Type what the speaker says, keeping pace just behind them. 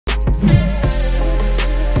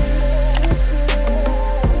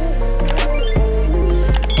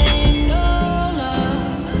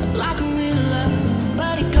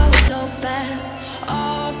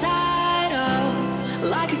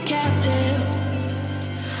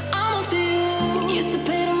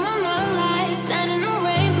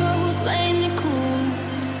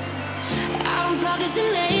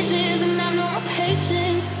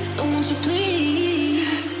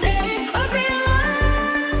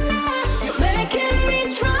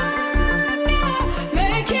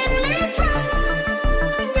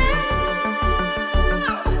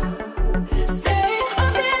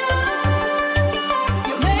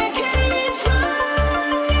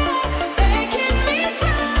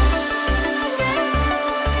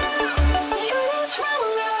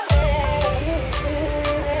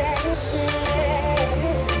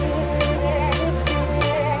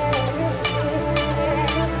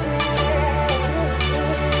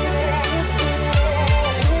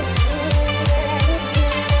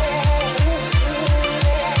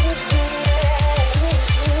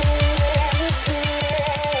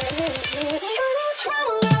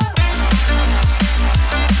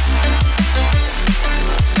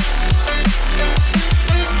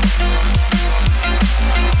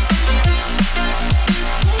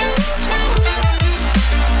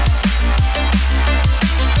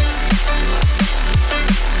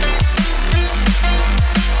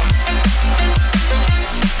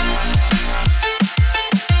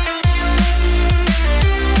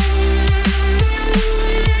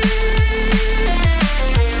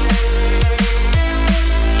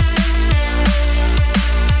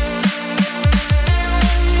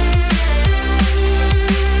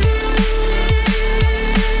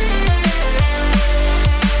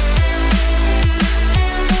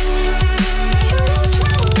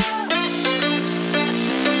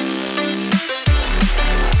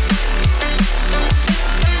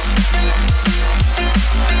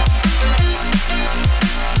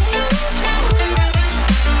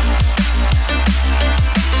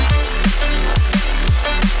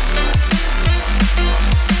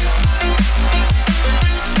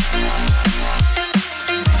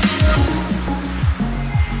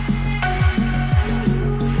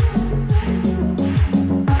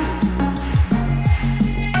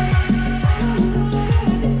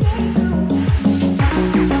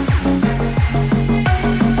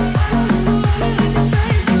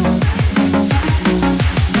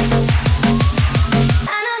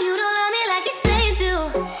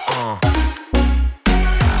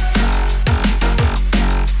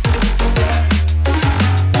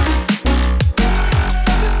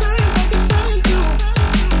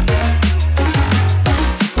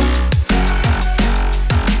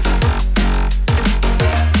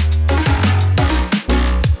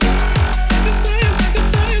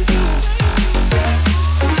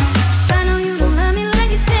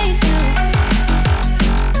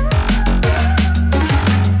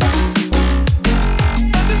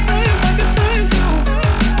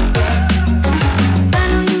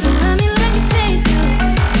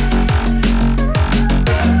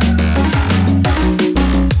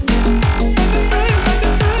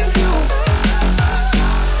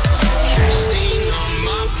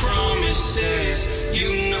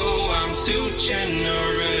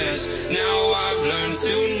generous. Now I've learned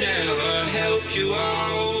to never help you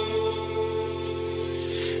out,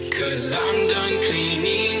 'cause I'm done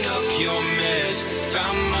cleaning up your mess.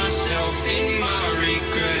 Found myself in my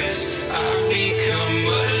regrets. I've become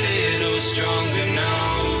a little stronger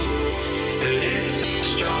now. A little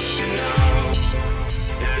stronger now.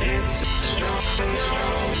 A little stronger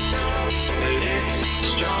now. A little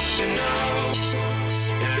stronger now.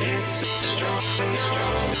 A little stronger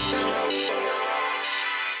now.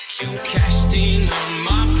 You cashed in on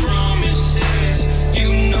my promises. You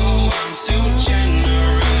know I'm too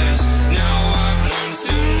generous. Now I've learned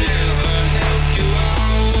to never help you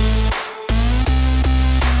out,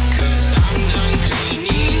 'cause I'm done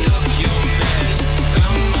cleaning up your mess.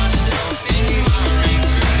 Found myself in my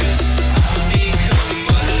regrets. I've become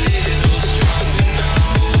a little stronger now.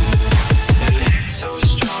 A little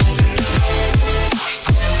stronger now.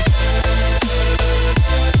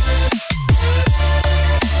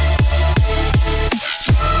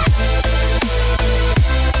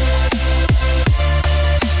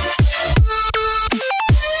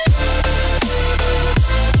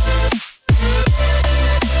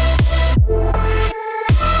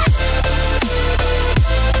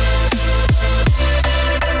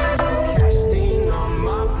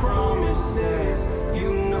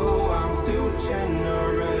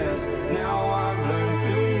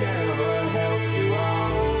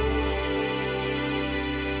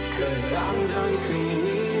 I'm done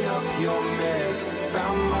cleaning up your mess.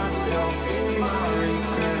 Found myself in my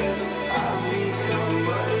regret. I've become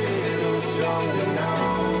a little stronger now.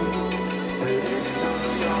 A little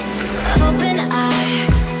stronger now. Open eye,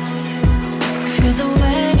 feel the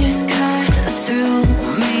waves cut through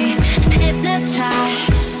me.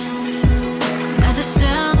 Hypnotized by the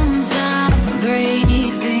sounds I'm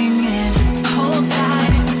breathing in. Hold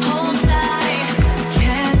tight, hold tight.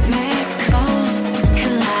 Chemicals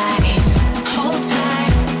collide. Hold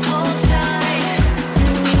tight, hold tight,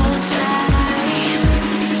 hold tight.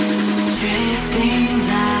 Dripping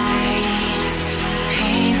lights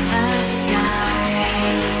paint the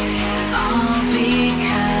skies, all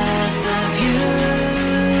because of you.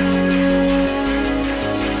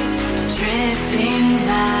 Dripping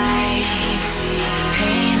lights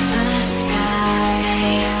paint the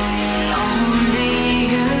skies, only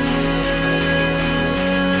you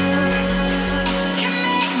can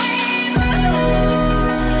make me move.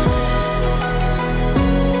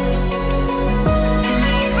 Can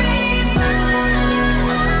make me move.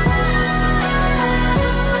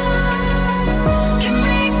 Can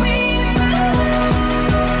make me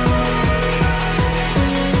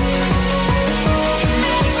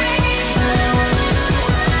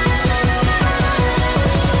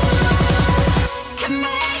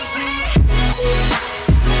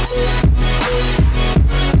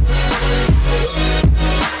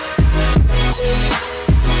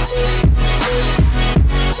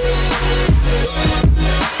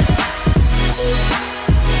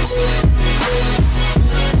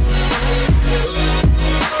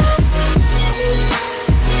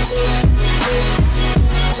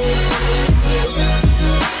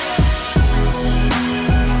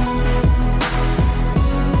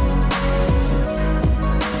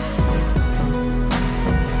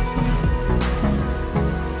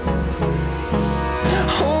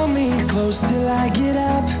Hold me close till I get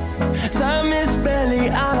up. Time is barely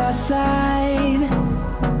on our side.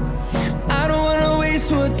 I don't wanna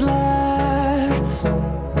waste what's left.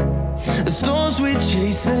 The storms we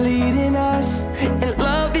chase are leading us, and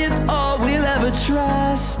love is all we'll ever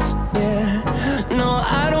trust. Yeah, no,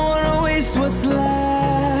 I don't wanna waste what's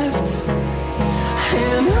left.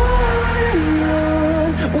 And on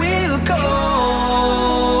we'll go,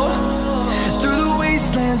 through the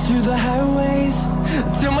wastelands, through the highways,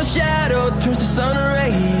 till my shadow turns to sun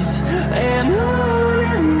rays. And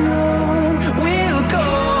on we'll go,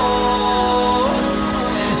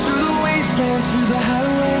 through the wastelands, through the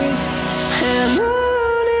highways. And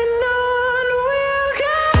on we'll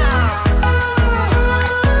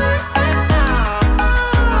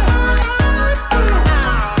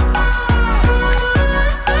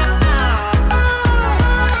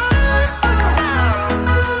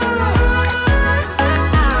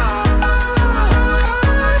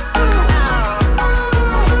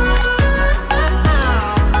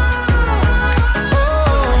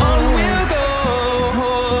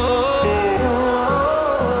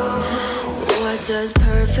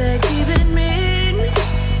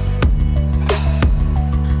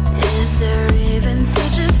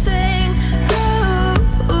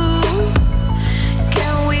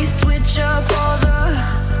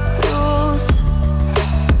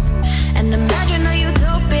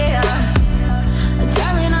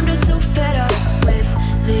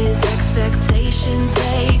emotions,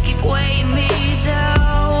 they keep weighing me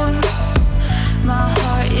down. My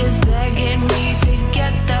heart is begging me to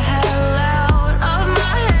get the hell out of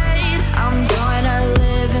my head. I'm gonna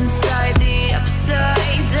live inside the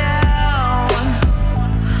upside down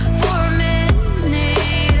for a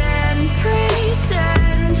minute and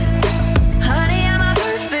pretend, honey, I'm a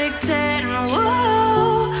perfect 10.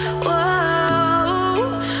 Whoa,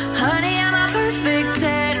 whoa, honey, I'm a perfect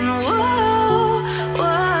 10. Whoa,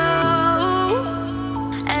 whoa,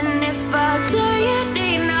 and if I say it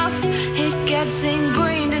enough, it gets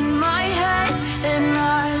ingrained in my head, and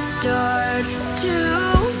I start to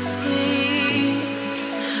see,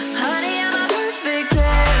 honey, I'm a perfect 10.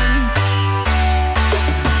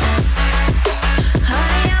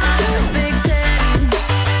 Honey, I'm a perfect 10.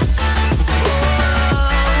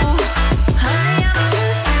 Whoa, honey, I'm a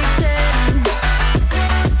perfect 10.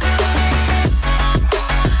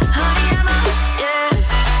 Honey, I'm a, yeah.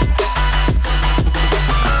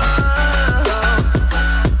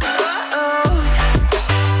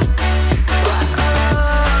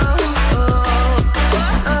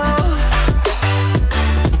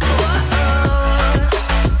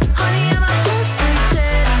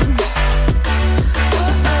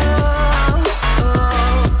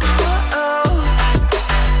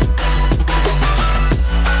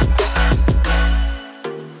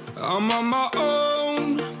 I'm on my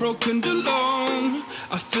own, broken and alone.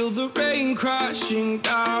 I feel the rain crashing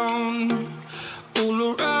down all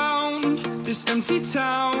around this empty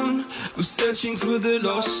town. I'm searching for the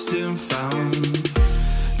lost and found,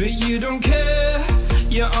 but you don't care,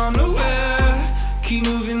 you're unaware. Keep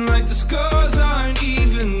moving like the scars aren't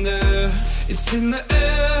even there. It's in the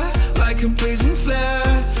air like a blazing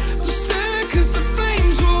flare. Don't stare 'cause the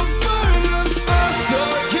flames will burn us. I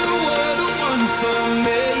thought you were the one for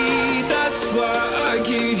me, that's why I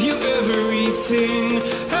gave you everything.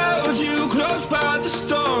 Held you close by the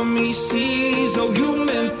stormy seas. Oh, you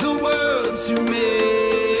meant the world to me.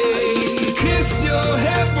 I used to kiss your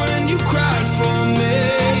head when you cried for me,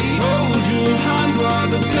 hold your hand while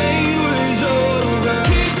the pain was over,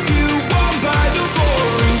 keep you warm by the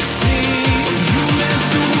roaring sea. You meant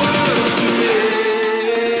the world to me.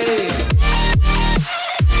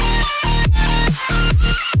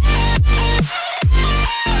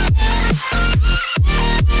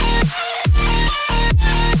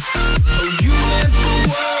 Oh, you meant the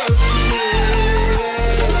world to me.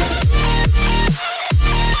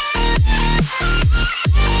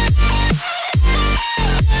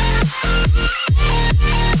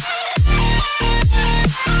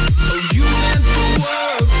 Oh, you meant the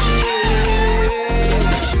world to me.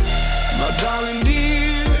 My darling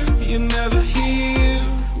dear, you're never here.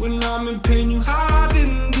 When I'm in pain, you hide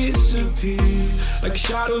and disappear like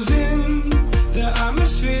shadows in the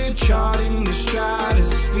atmosphere, charting the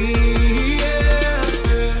stratosphere.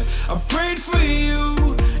 Yeah. I prayed for you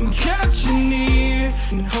and kept you near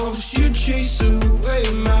in hopes you'd chase away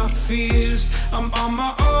my fears. I'm on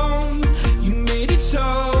my own, you made it so,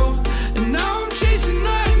 and now I'm chasing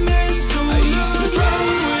nightmares too. I used to run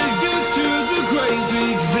with you through the great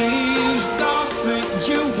big leaves, laugh at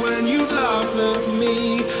you when you laugh at me,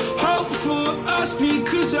 hope for us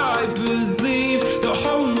because I believe the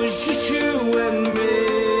home was just you and me.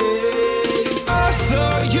 I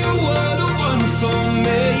thought you were the one for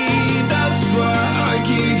me, that's why I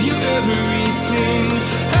gave you everything.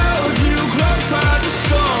 Held you close by the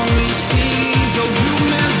stormy seas. Oh, you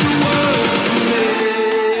meant the world to me.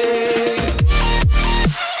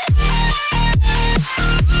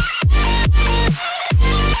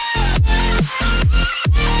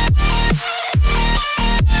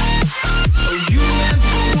 Oh, you meant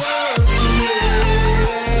the world to me.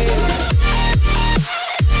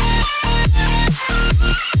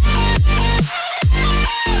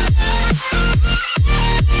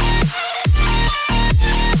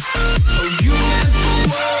 Oh, you meant the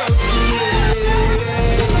world to me.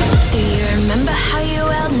 Do you remember how you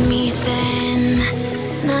held me then?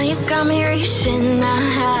 Now you got me reaching out.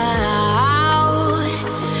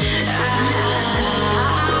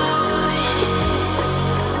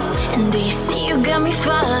 And do you see you got me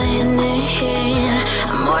falling in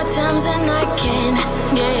more times than I can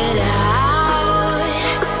get out?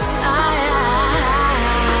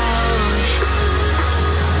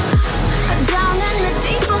 Down in the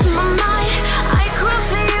deep of my mind, I crawl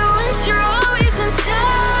for you and you're always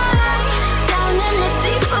inside. Down in the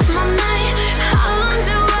deep of my mind, how long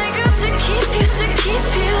do I got to keep you, to keep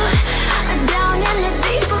you? Down in the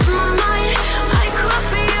deep of my mind, I crawl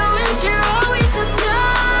for you and you're always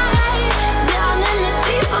inside. Down in the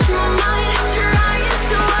deep of my mind, trying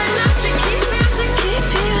so hard not to keep you, to keep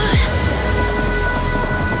you.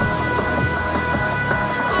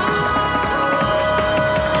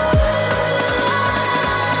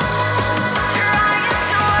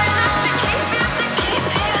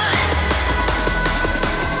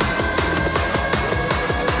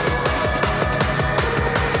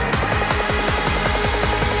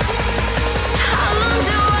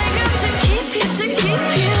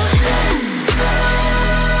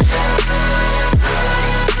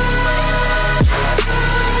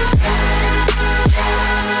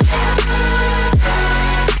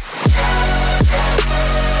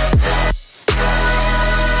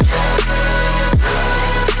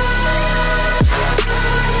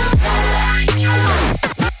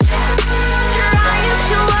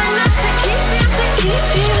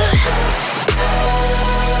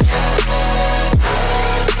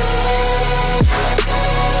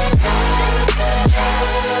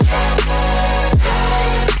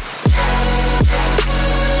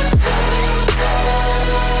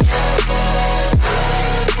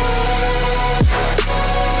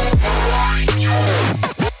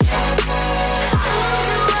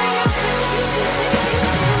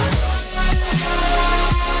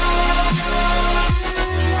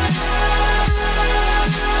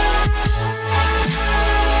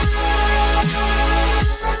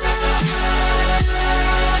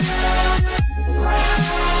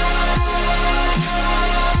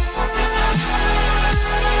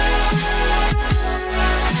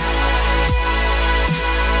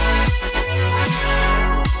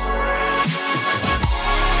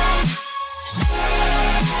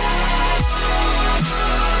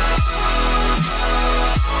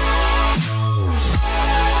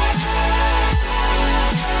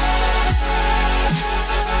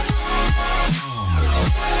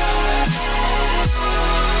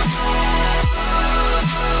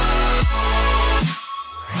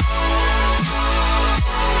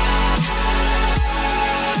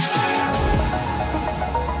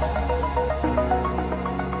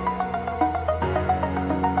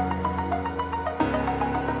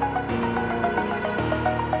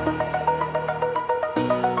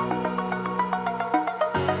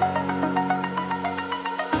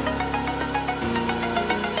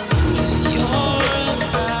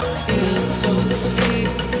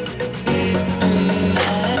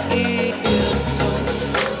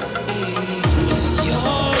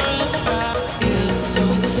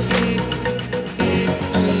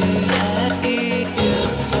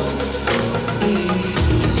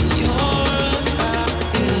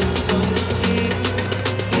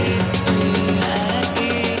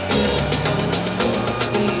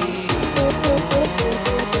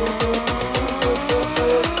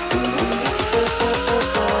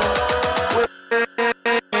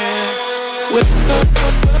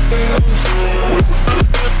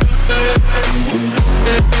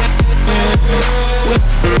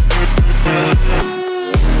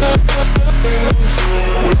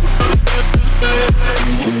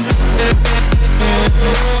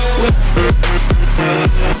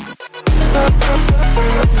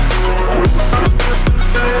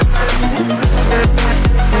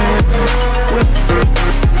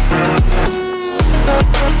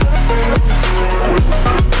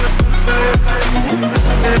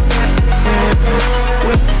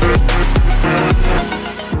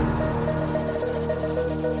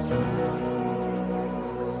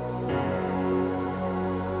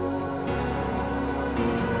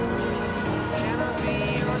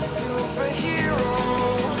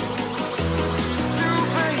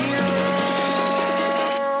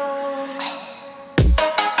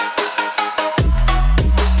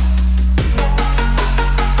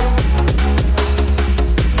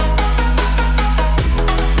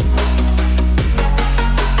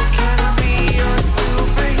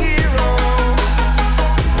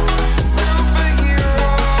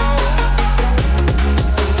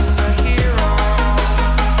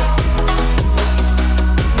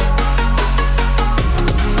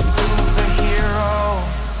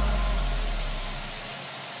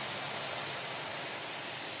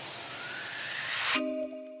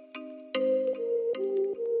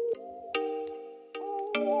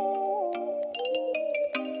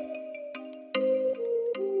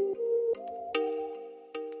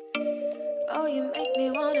 Oh, you make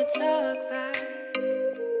me wanna talk back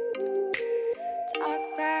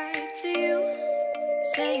to you.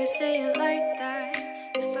 Say it like that.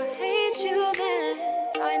 If I hate you, then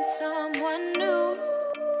find someone new.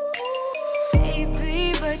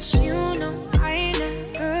 Baby, but you know I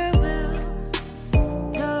never will.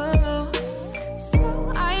 No,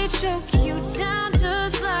 so I choke you down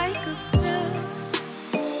just like a pill.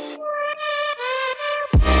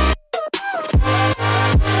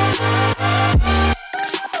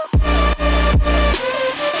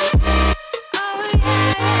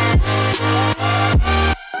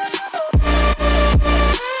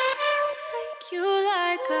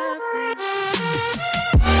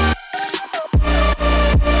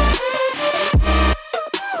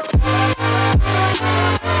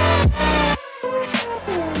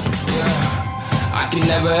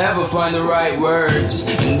 Never ever find the right words,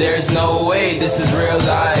 and there's no way this is real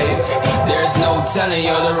life. There's no telling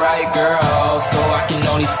you're the right girl, so I can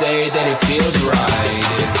only say that it feels right.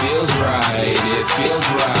 It feels right, it feels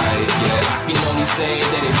right. Yeah, I can only say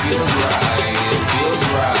that it feels right. It feels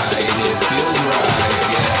right, it feels right.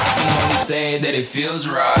 Yeah, I can only say that it feels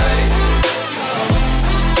right.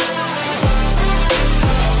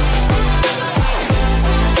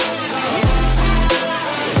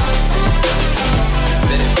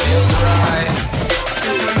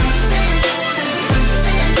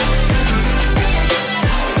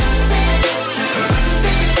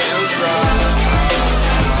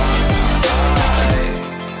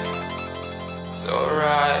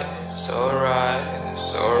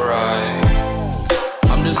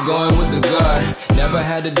 Going with the gut, never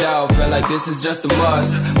had a doubt, felt like this is just a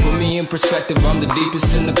must. Put me in perspective, I'm the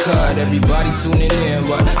deepest in the cut. Everybody tuning in,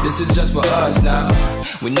 but this is just for us now.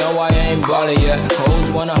 We know I ain't ballin' yet, hoes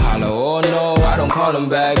wanna holler, oh no, I don't call them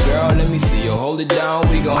back. Girl, let me see you hold it down,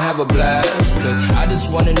 we gon' have a blast. Cause I just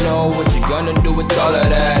wanna know what you gonna do with all of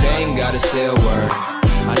that. Ain't gotta say a word,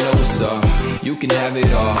 I know what's up, you can have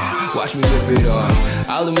it all. Watch me rip it off,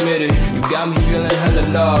 I'll admit it, you got me feeling hella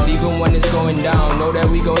loved. Even when it's going down, know that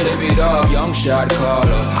we gon' live it up. Young shot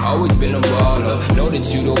caller, always been a baller. Know that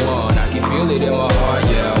you the one, I can feel it in my heart.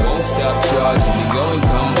 Yeah, I won't stop charging, we go and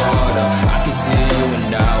come harder. I can see you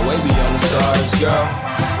and I, way beyond the stars, girl.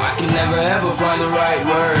 I can never ever find the right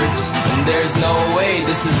words, and there's no way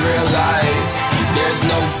this is real life. There's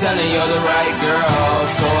no telling you're the right girl,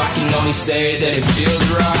 so I can only say that it feels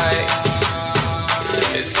right.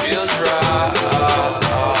 It feels right.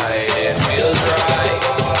 It feels right.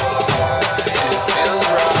 It feels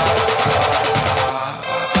right.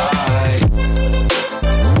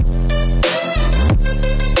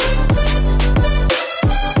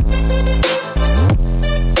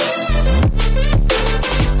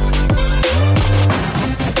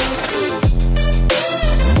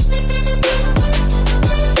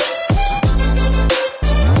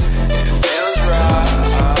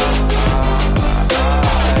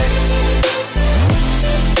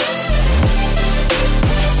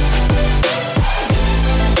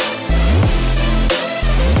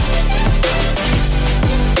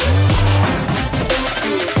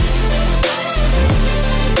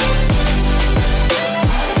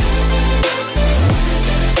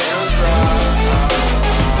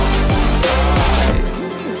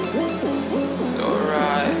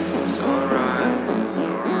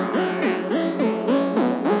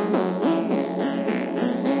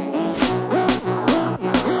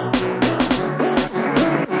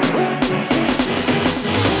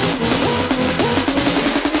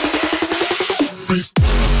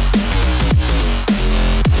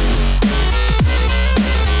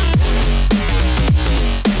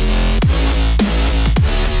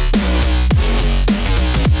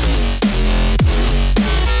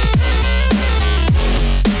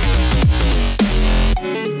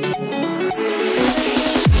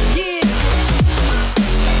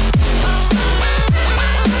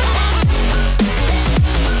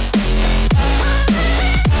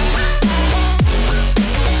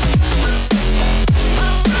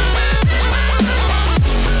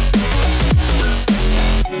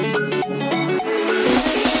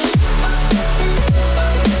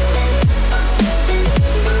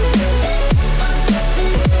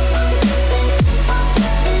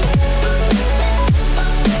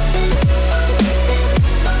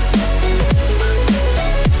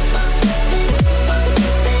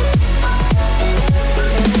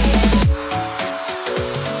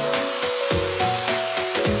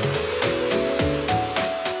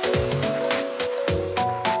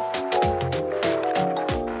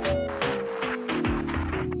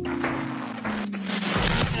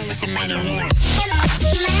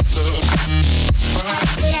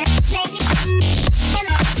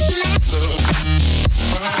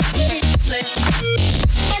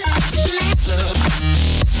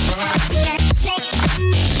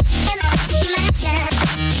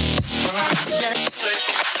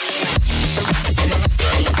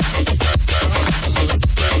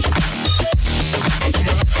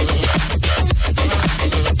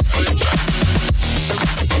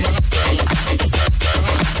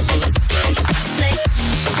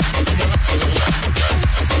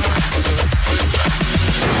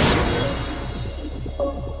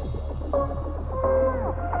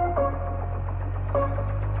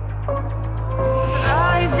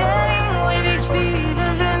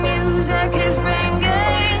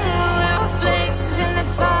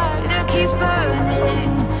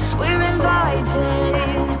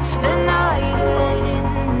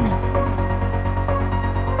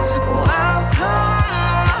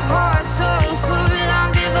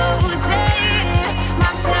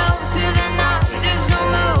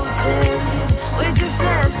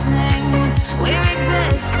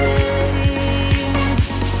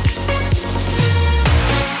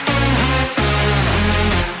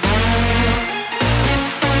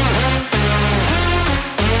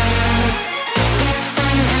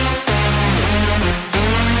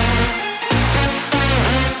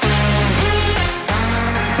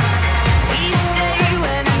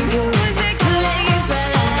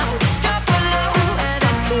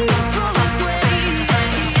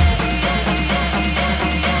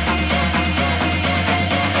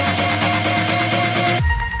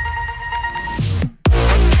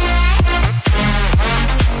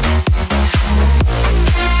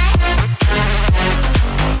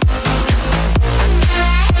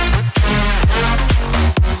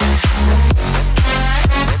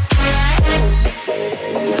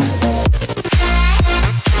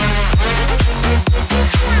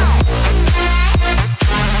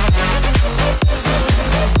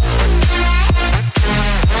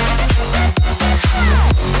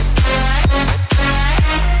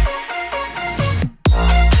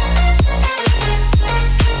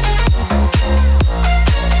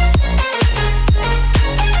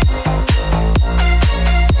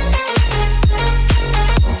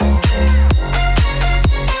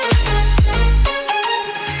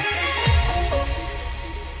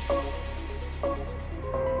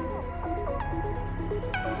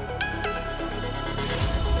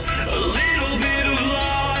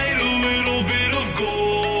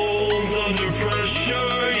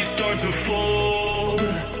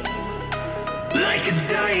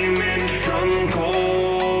 diamond from gold.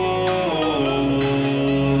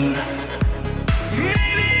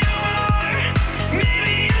 Maybe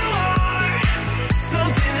you are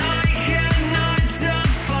something I cannot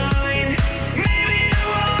define. Maybe you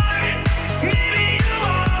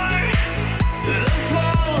are the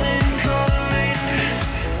fallen kind.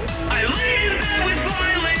 I lay in bed with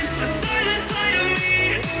violence, the silent side of me.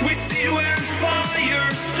 We see where fire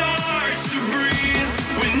starts to breathe.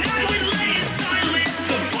 When I would lay in silence,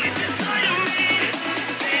 the voice inside of me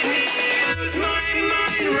made me use my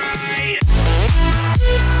mind right.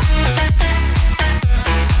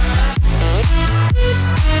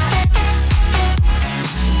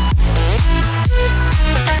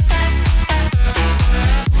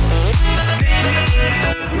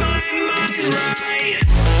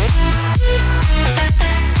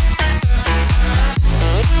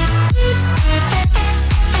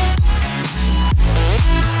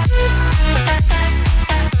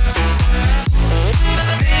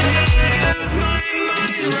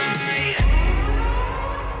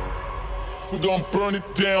 We're gonna burn it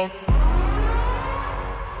down.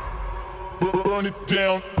 Burn it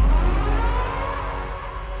down.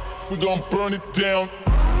 We're gonna burn it down.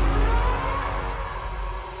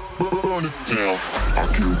 Burn it down. I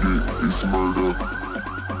killed it, it's murder.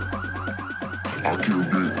 I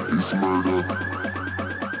killed it, it's murder.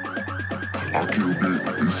 I killed it,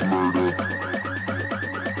 it's murder.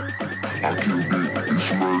 I killed it,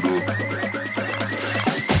 it's murder.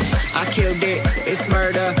 I killed it, it's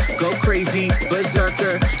murder, go crazy,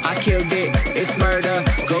 berserker. I killed it, it's murder,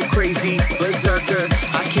 go crazy, berserker.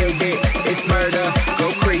 I killed it, it's murder,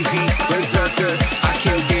 go crazy, berserker. I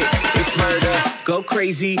killed it, it's murder, go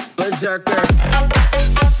crazy, berserker.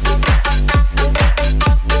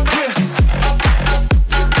 Yeah.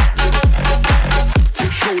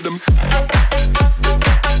 Show them.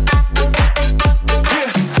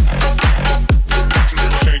 Yeah.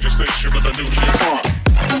 Change the station with a new shit.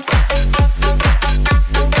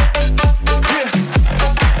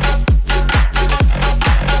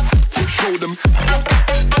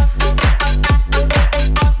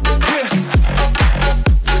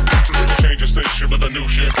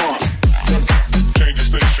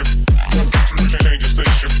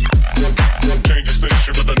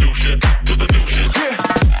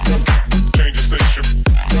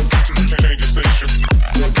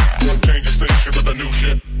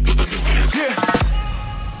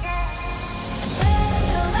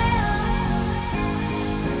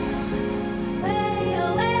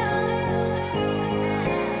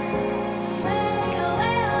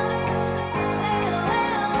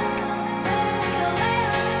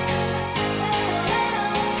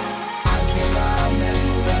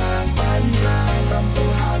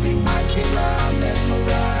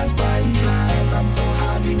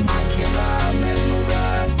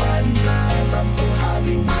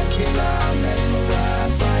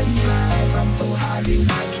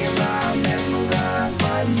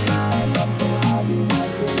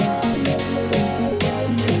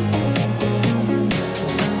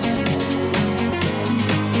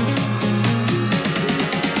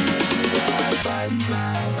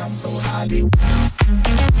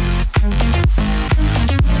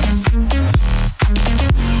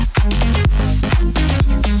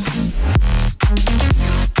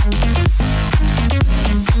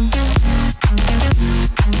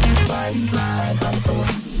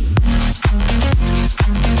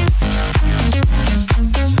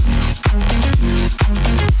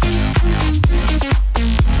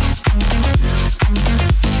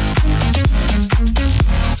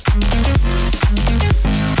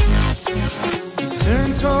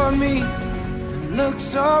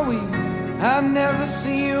 I've never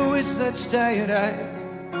seen you with such tired eyes.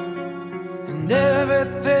 And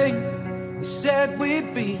everything we said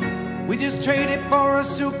we'd be, we just traded for a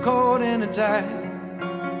suit coat and a tie.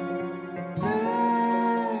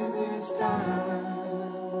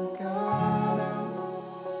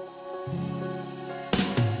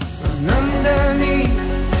 And underneath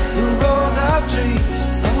the rows of trees,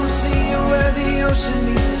 I will see you where the ocean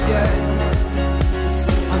meets the sky.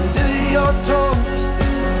 Under your toes,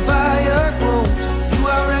 fire grows. You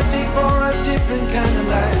are ready for a different kind of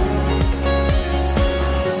life.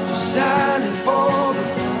 You're shining bold, the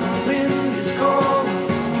wind is cold.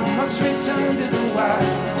 You must return to the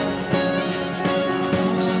wild.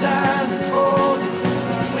 You're shining bold,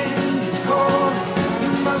 the wind is cold.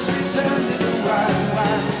 You must return to the wild.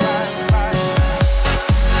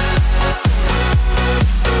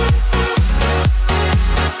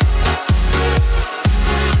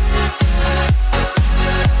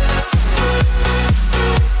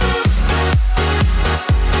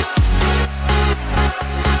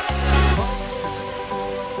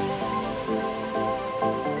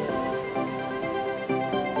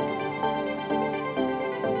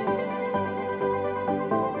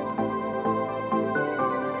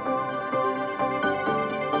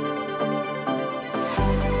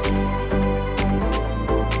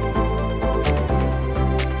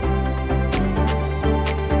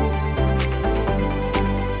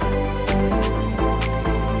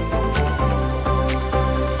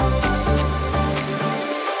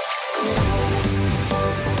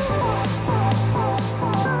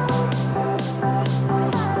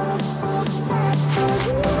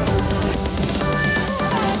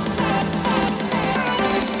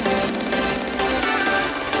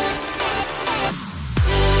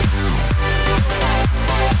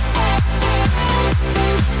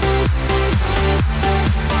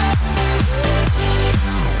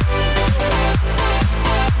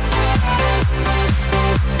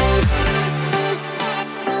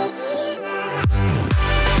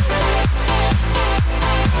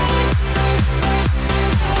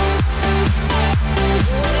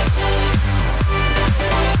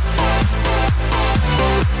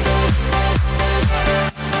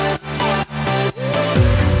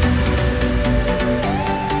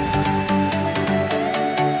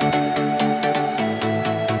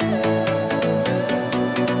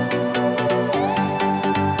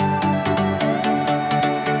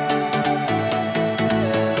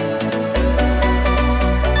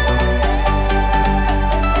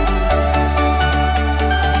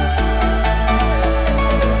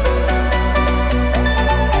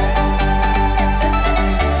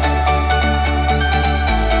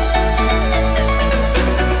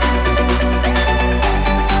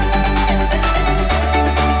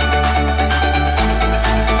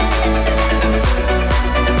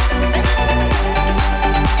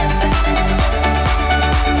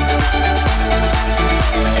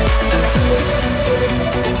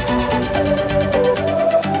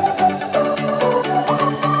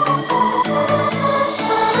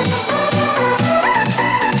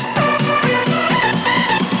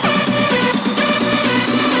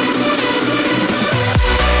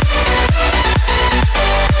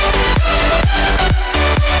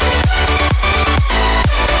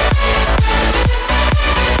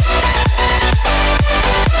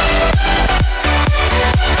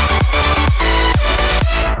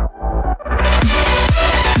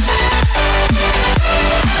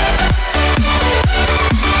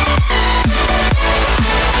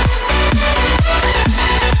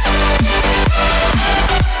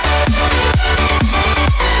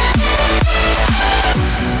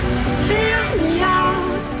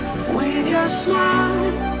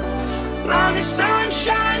 night. Now the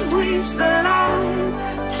sunshine brings the light.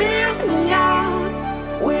 Fill me out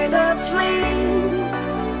with a flame.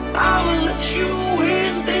 I will let you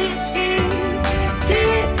in this game.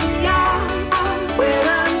 Take me out when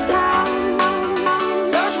I'm down.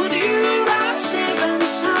 'Cause with you I'm saving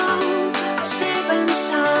some, I'm saving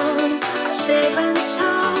some, I'm saving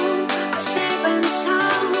some, I'm saving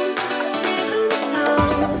some, I'm saving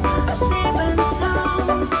some, I'm saving some,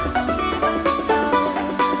 I'm saving some,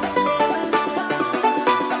 I'm saving some,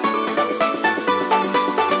 I'm saving some.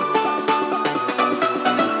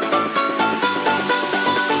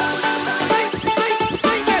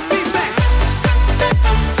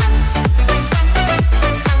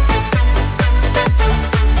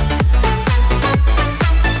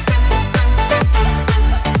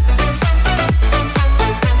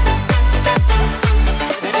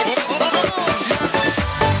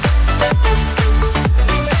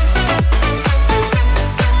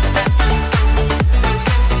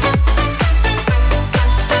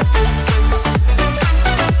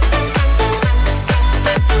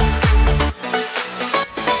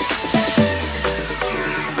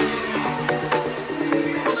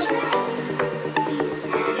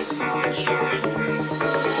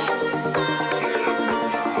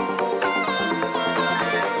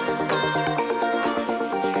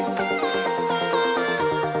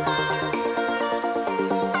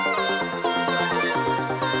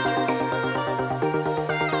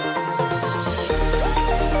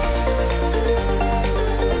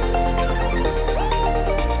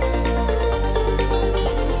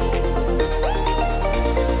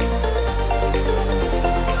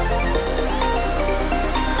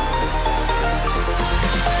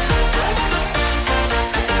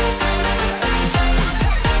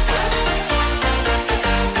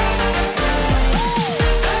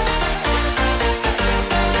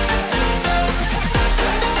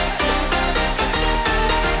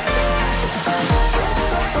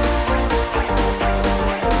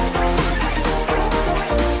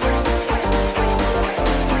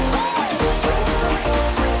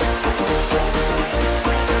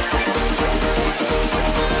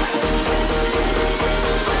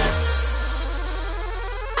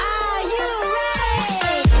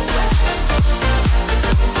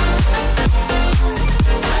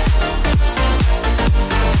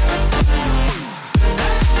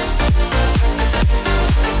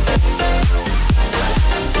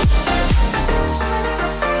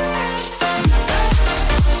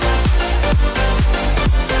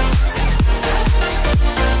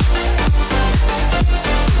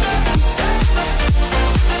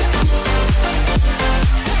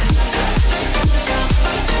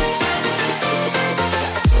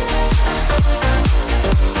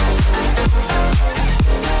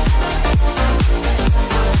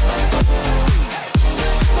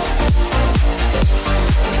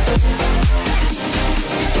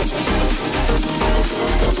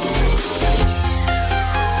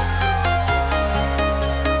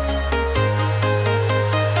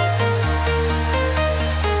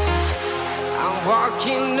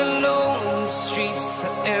 Walking alone, the streets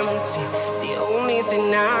are empty. The only thing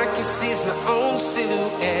I can see is my own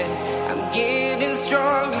silhouette. I'm getting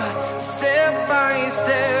stronger, step by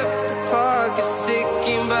step. The clock is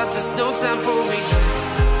ticking, but there's no time for regrets.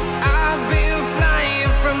 I've been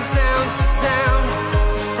flying from town to town,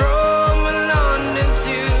 from London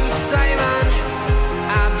to Taiwan.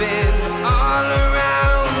 I've been all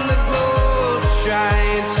around the globe,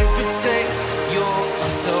 trying to protect your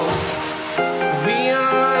soul. We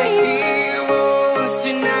are heroes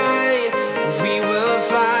tonight. We will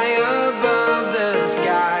fly above the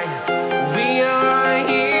sky. We are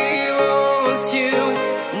heroes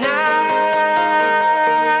tonight.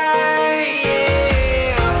 Yeah.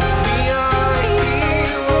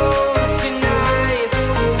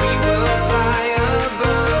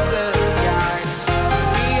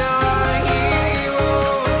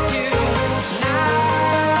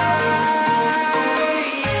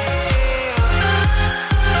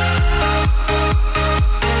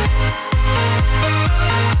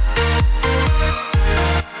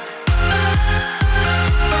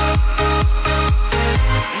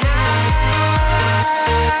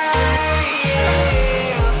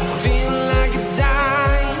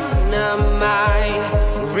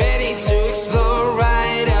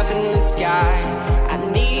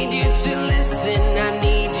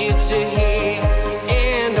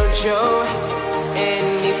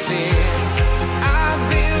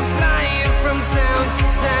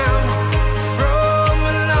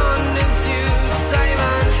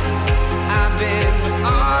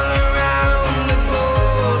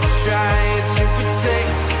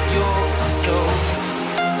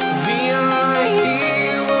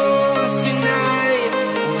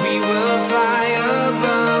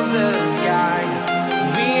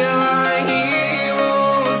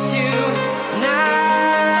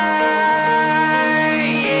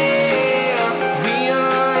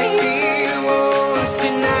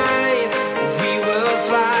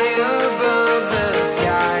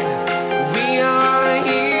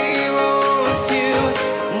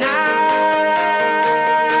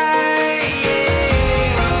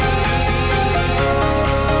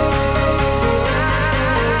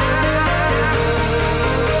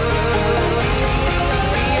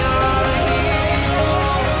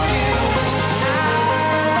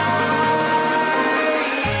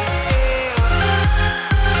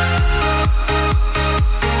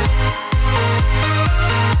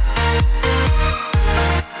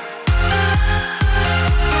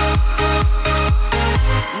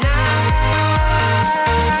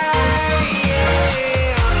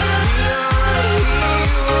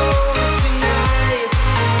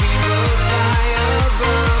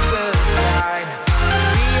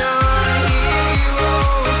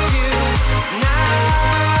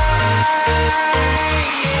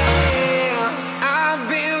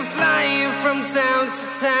 town to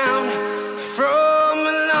town, from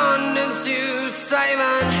London to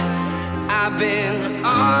Taiwan. I've been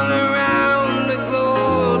all around the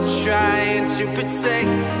globe trying to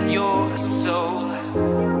protect your soul.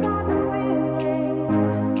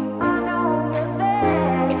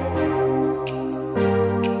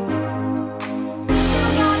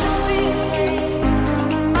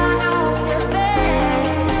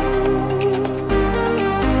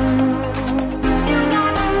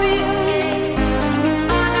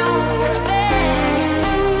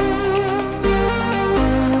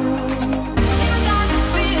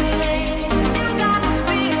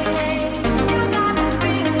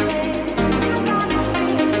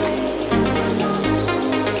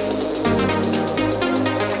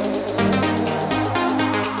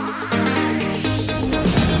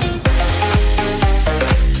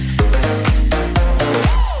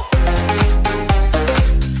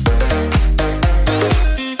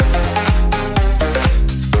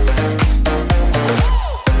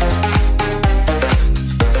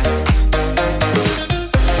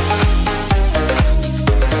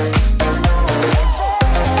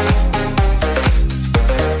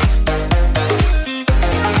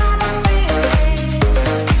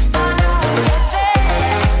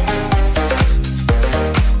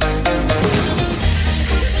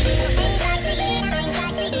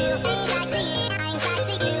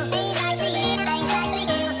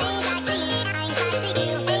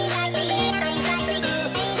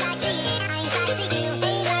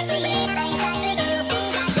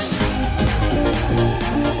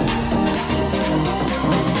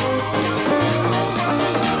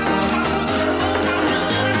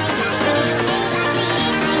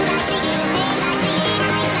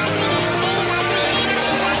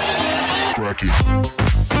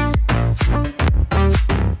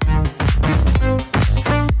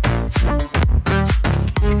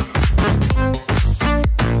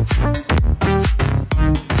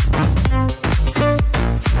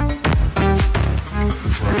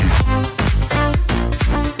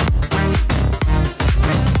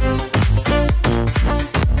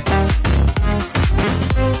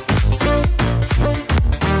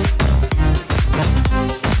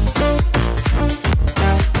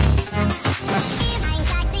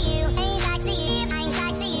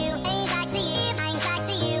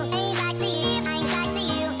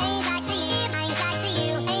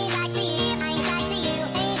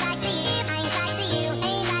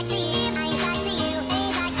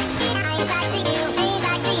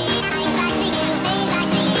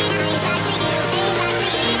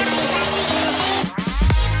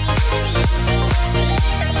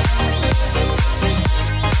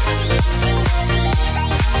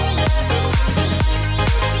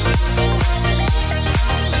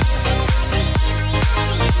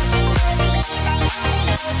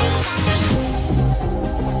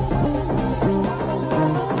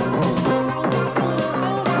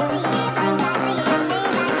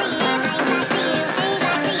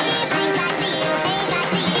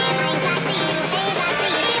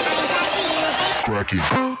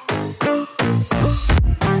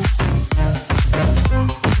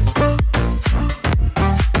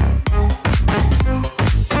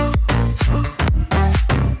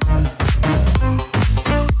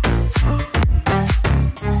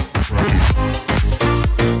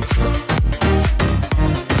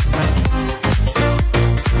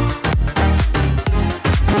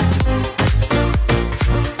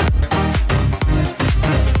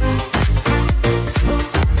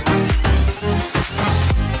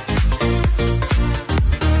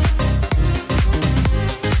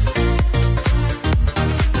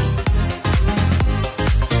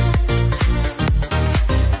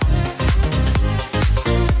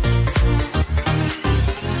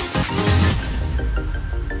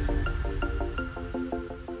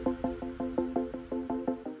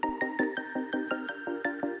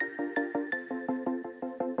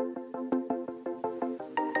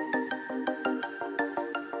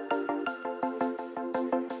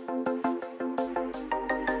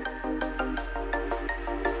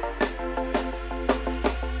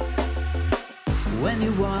 When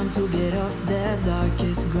you want to get off the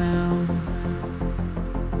darkest ground,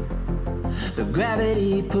 but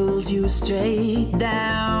gravity pulls you straight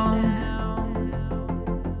down.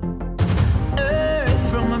 Earth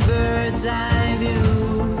from a bird's eye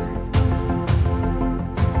view.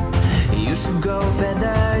 You should grow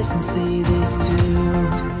feathers and see this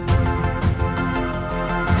too.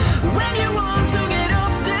 When you want to get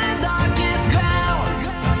off the darkest ground,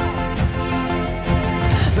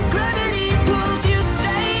 but gravity pulls you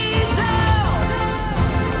straight down.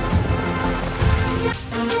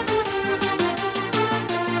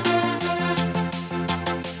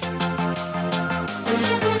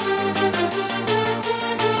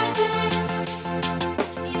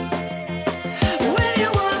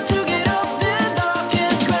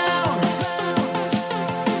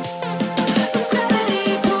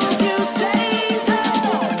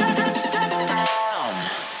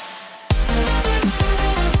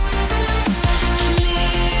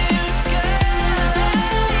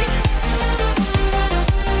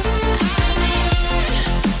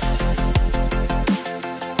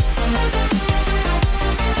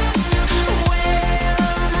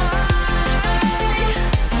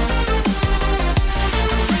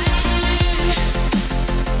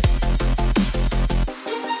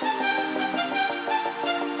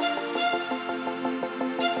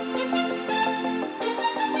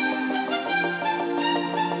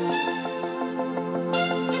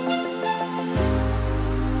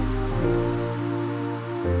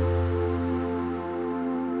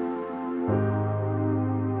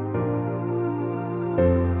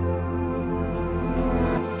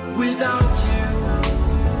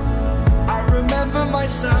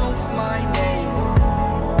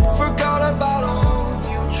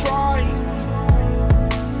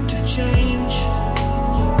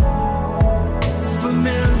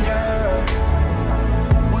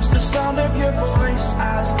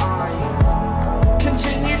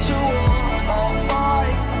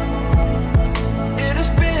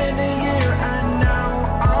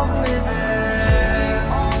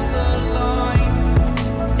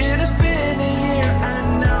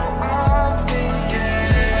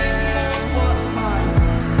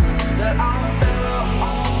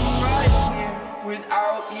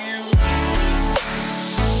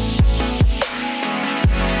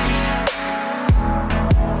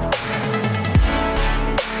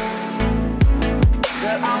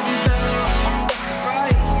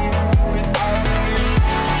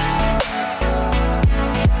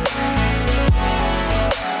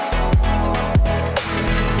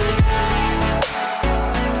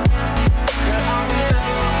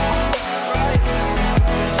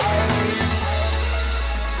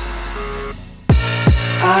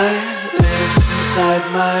 I live inside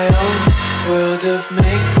my own world of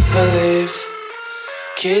make-believe.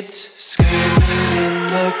 Kids screaming in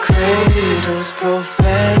the cradles,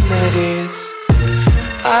 profanities.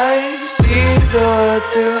 I see the world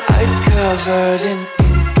through eyes covered in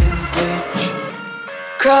ink and bleach.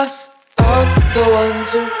 Cross out the ones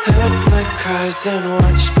who heard my cries and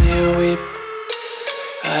watched me weep.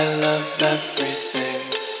 I love everything.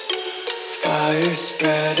 Fire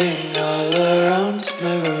spreading all around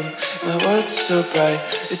my room. My world's so bright,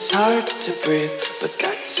 it's hard to breathe, but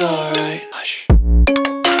that's alright. Hush.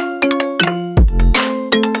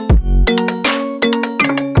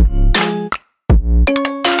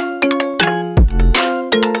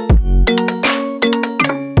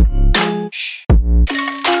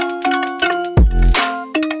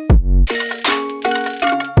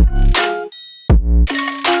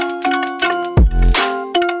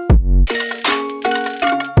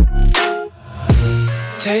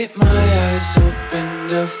 Take my eyes open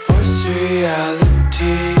to force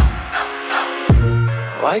reality.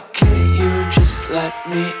 Why can't you just let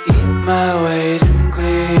me eat my weight in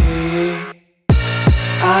glee?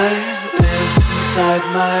 I live inside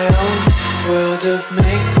my own world of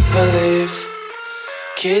make-believe.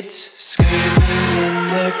 Kids screaming in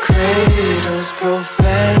their cradles,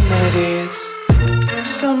 profanities.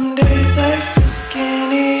 Some days I feel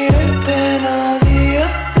skinnier than all the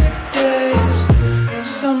other days.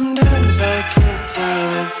 Sometimes I can't tell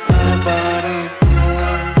if my body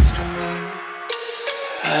belongs to me.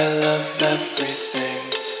 I love everything.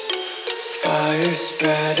 Fire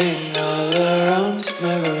spreading all around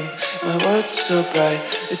my room. My world's so bright,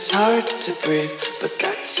 it's hard to breathe, but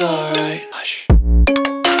that's alright. Hush.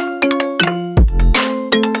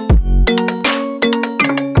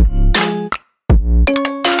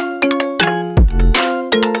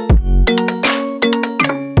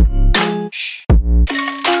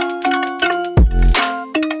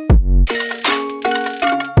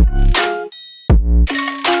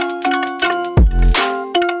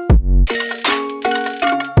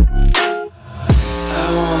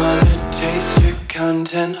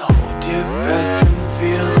 Content, hold your breath and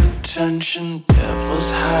feel the tension. Devils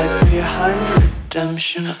hide behind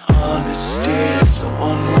redemption. Honesty is a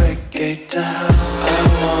one-way gate to hell. I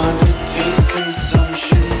wanna taste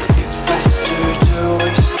consumption, breathe faster to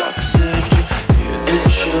waste oxygen. Hear the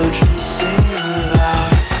children sing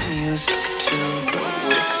aloud. It's music till the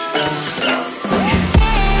wick burns out.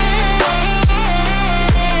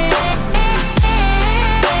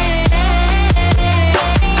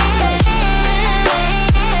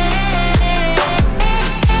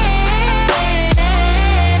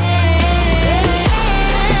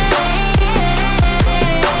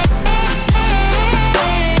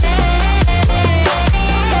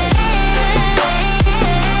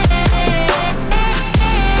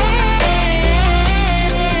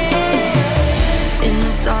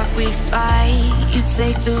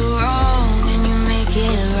 Take the wrong and you make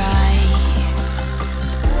it right.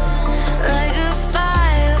 Like a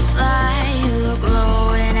firefly, you're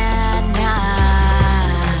glowing at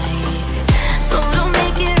night. So don't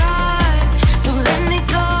make it hard, don't let me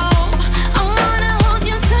go. I wanna hold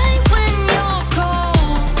you tight when you're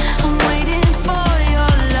cold. I'm waiting for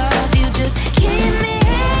your love, you just keep me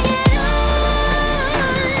hanging on.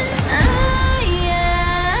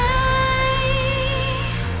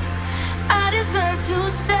 I deserve to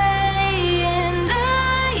stay, and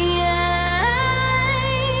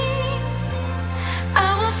I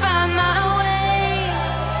will find my way.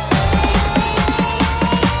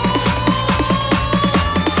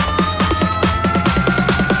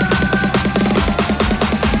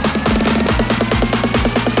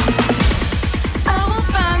 I will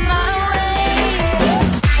find my way.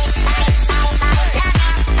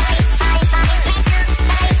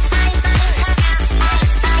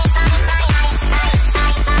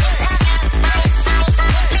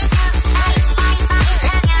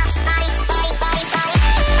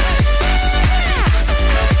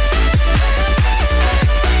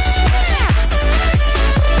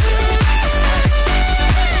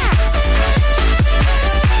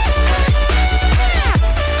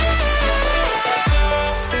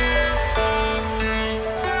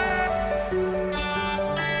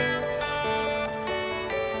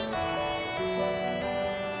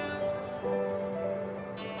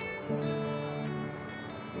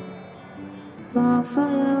 The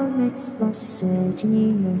fire makes the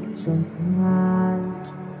city look so bright.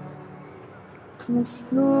 Close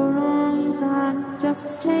your eyes and just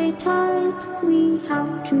stay tight. We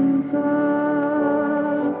have to go.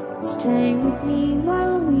 Stay with me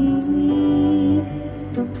while we leave.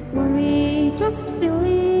 Don't worry, just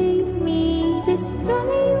believe me. This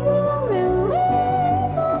journey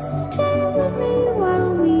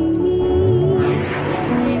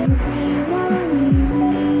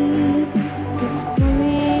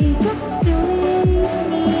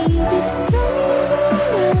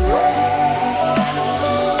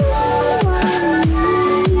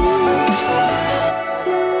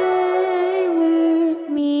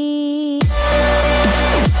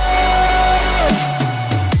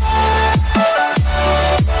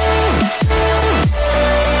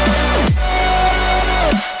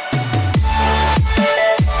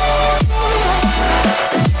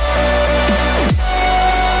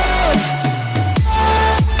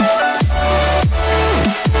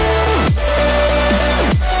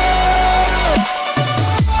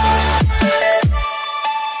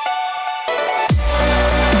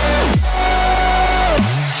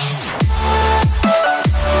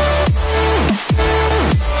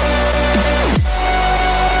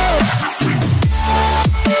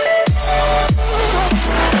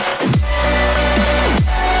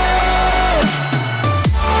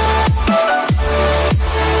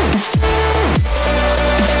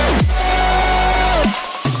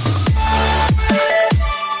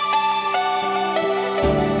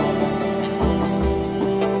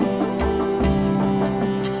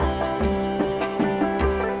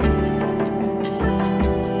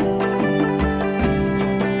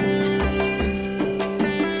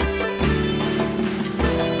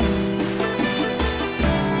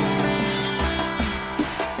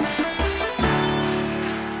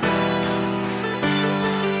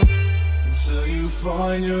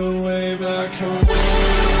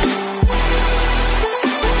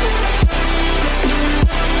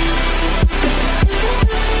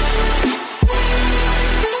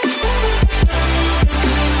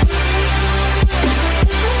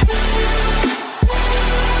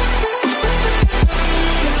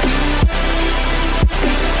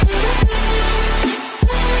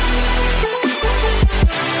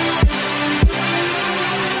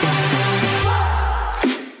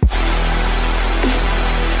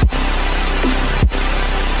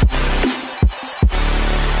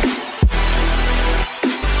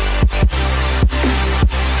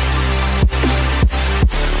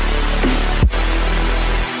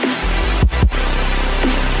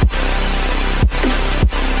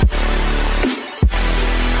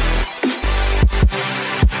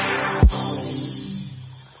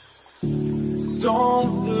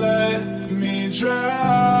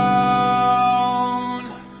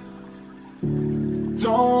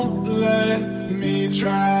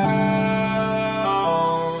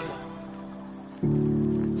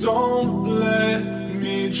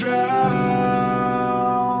drown.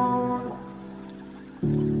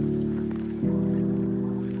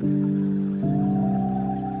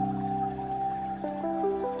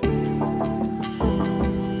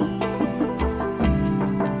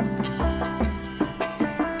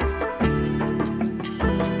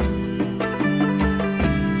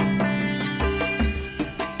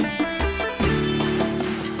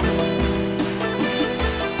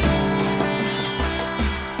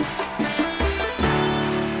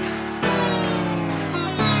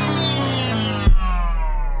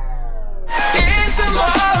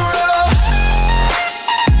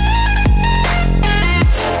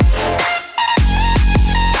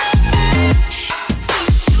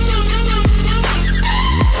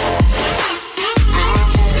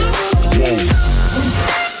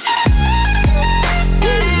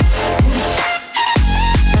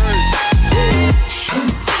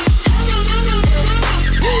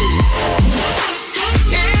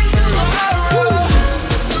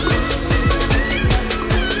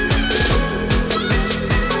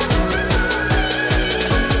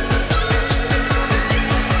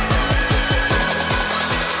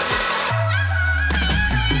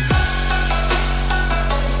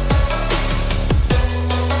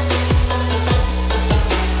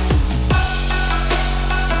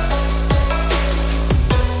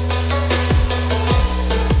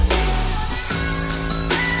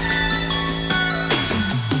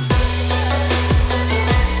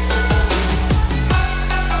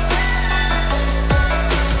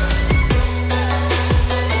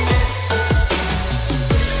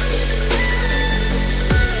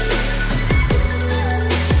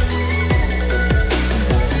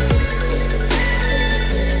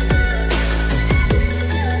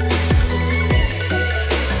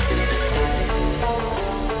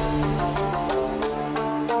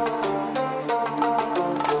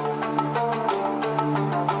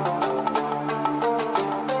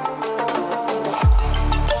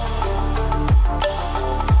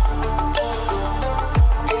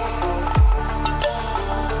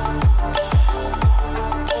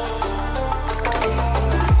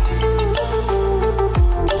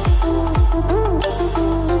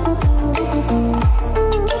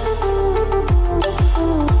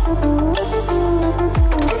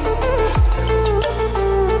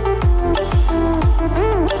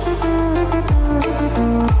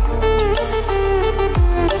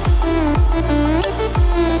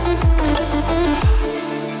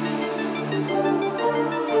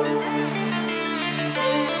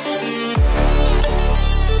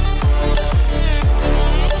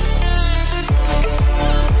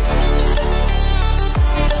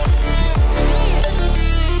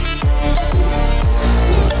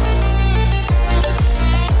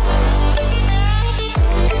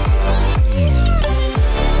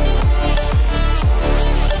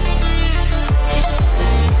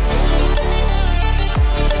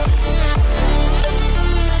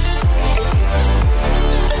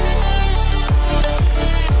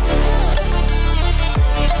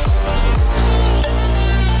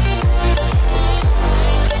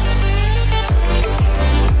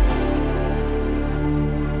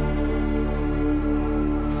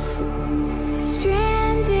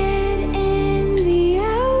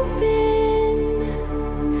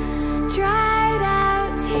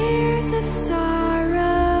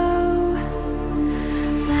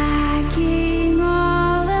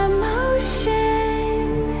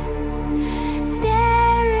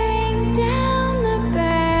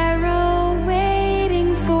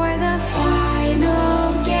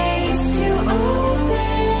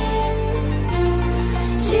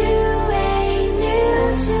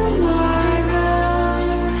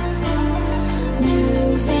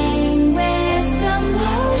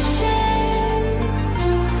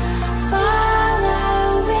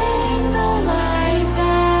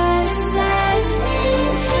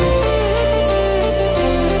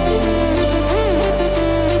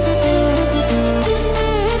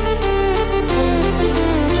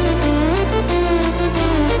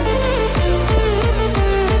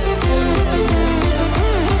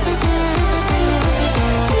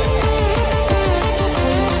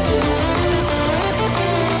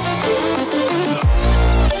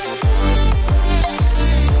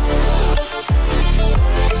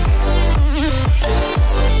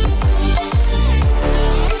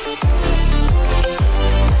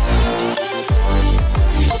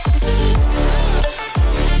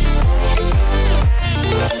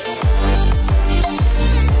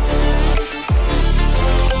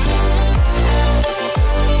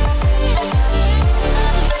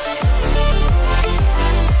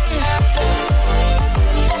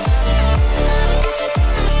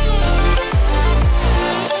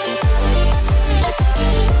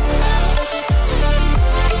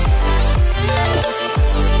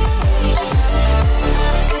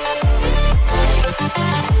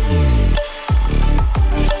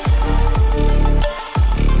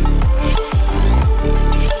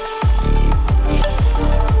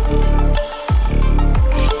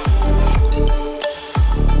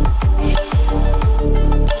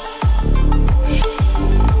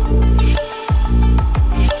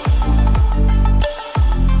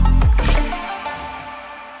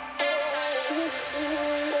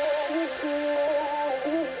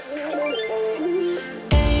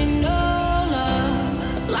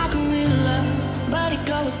 like a gorilla, but it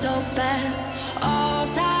goes so fast. All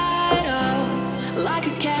tied up like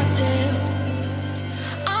a captive.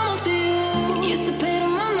 I'm on to you. Used to pay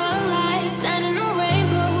them on my life, sending no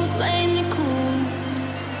rainbows, playing it cool.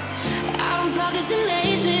 I don't felt this in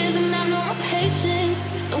ages, and I've no more patience.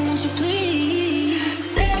 So won't you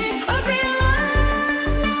please stay a bit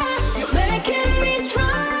longer? You're making me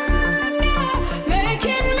stronger,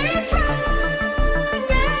 making me stronger.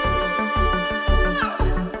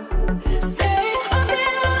 Stay a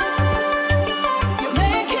bit longer. You're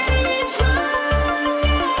making me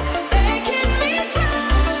stronger, making me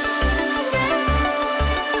stronger.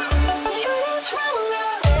 You're stronger.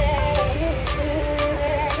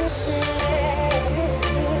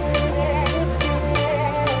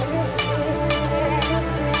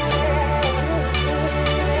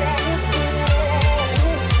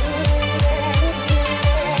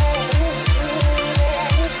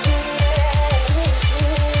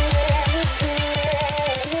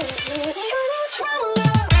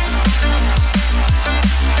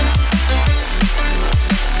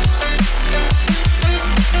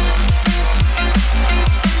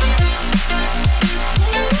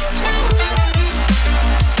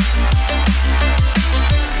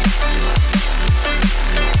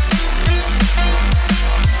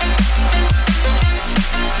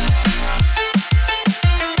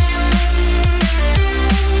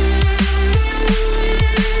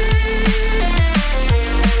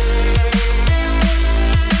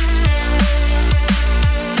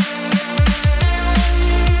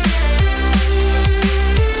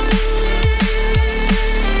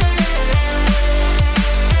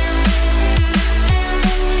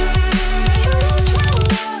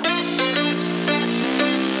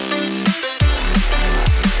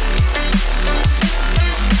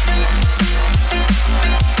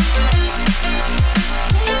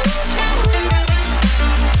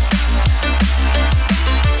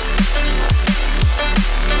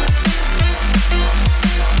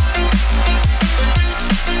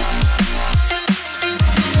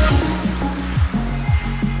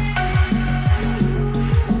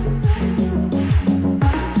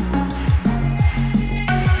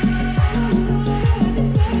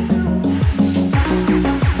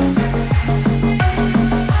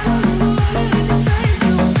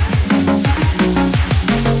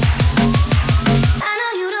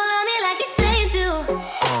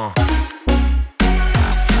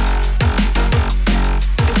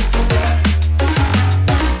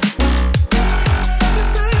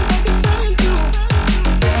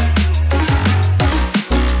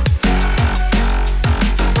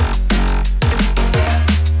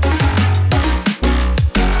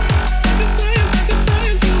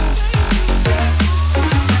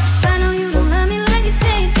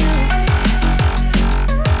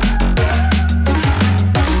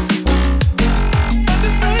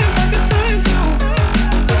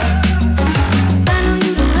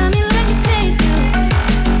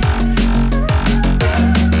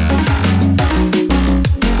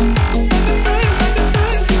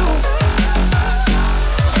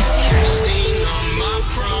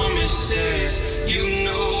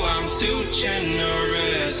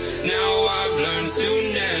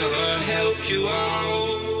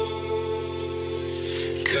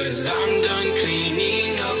 Cause I'm done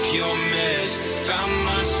cleaning up your mess. Found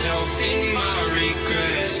myself in my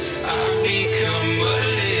regrets. I've become a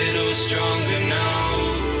little stronger now.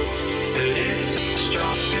 A little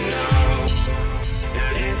stronger now. A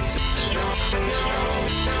little stronger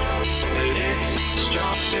now. A little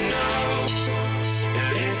stronger now.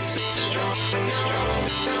 A little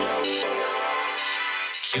stronger now.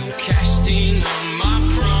 You cashed in on my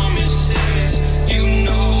promises. You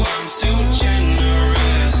know I'm too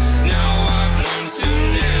generous. Now I've learned to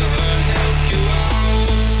never help you out.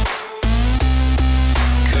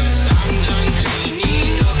 Cause I'm done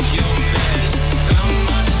cleaning up your mess. Found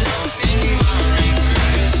myself in my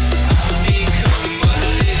regrets. I've become a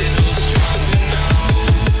little stronger now.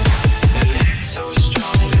 A little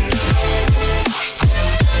stronger now.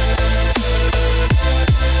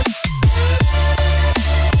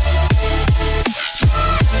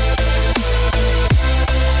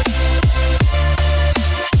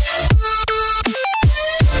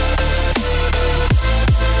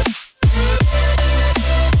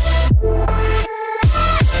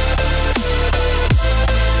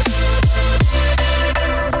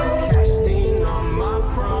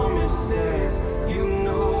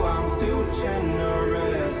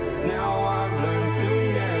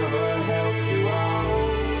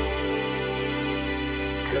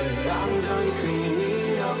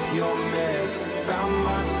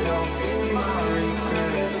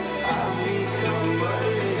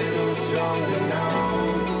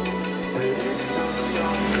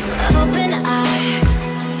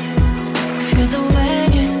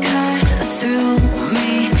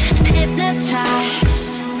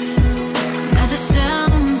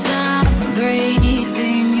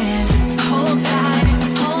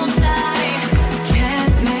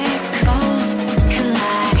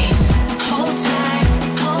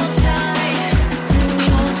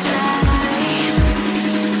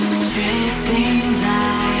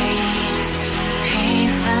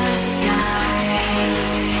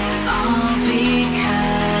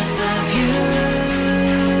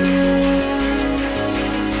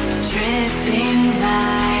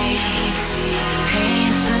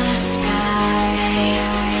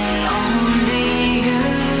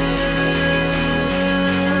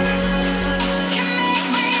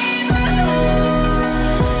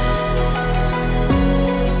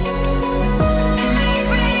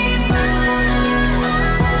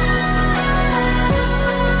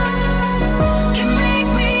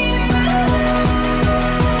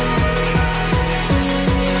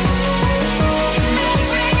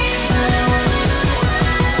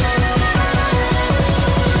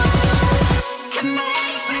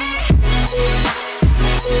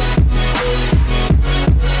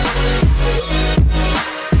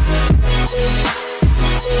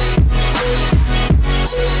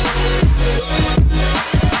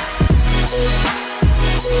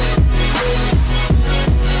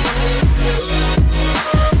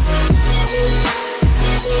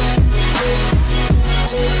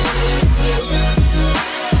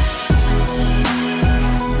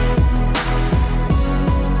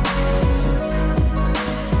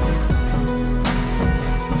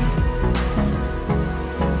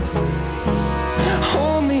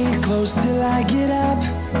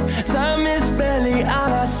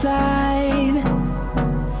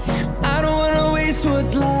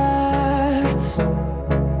 what's left.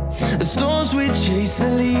 The storms we chase are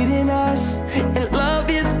leading us, and love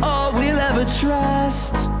is all we'll ever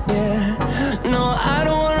trust. Yeah, no, I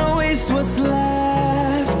don't wanna waste what's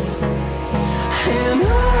left. And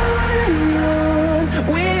on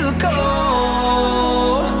we'll go,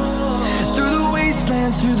 through the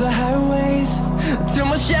wastelands, through the highways, till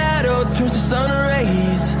my shadow turns to sun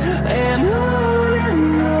rays. And on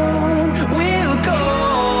we'll go,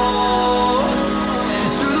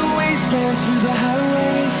 through the wastelands, through the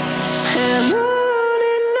highways, and on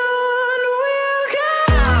we'll go.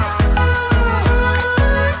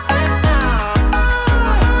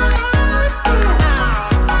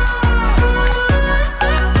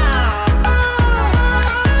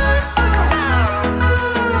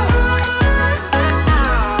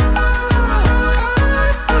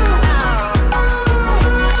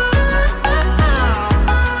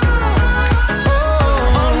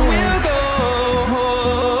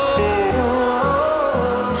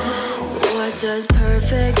 What does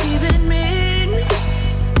perfect even mean?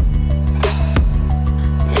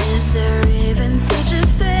 Is there even such a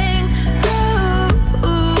thing?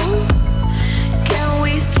 Ooh, can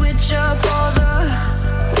we switch up all the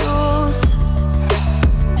rules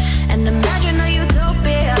and imagine a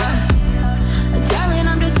utopia? Darling,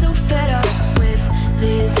 I'm just so fed up with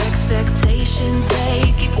these expectations.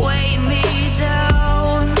 They keep weighing me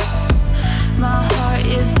down. My heart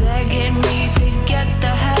is begging me to get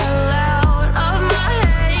the hell out of my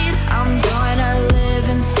head. I'm gonna live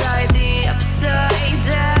inside the upside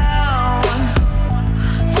down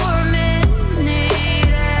for a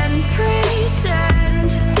minute and pretend,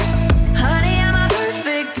 honey, I'm a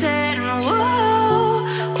perfect 10. Whoa,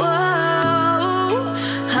 whoa,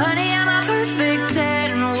 honey, I'm a perfect 10.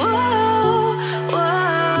 Whoa,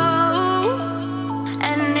 whoa,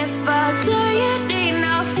 and if I say it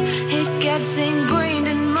enough, it gets ingrained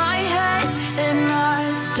in my head, and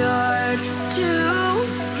I start to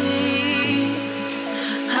see,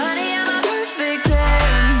 honey, I'm a perfect 10.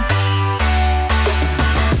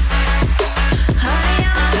 Honey,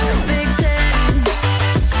 I'm a perfect 10.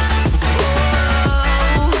 Whoa,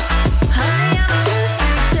 honey, I'm a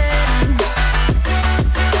perfect 10.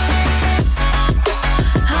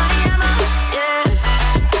 Honey, I'm a, yeah.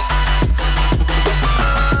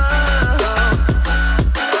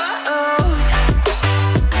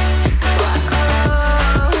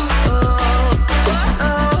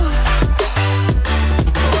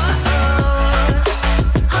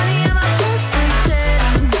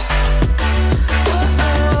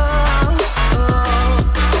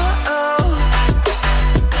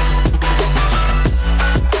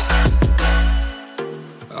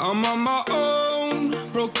 I'm on my own,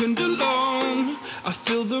 broken and alone. I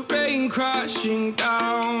feel the rain crashing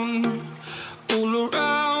down all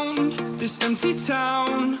around this empty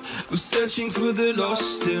town. I'm searching for the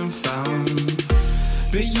lost and found,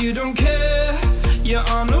 but you don't care, you're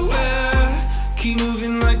unaware. Keep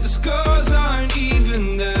moving like the scars aren't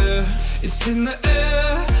even there. It's in the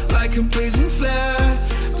air like a blazing flare.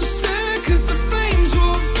 Don't stare, 'cause the flames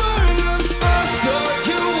will burn us. I thought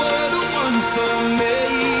you were the one for me,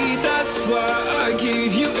 that's why I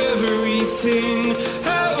gave you everything.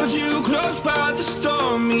 Held you close by the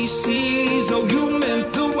stormy seas. Oh, you meant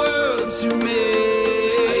the world to me.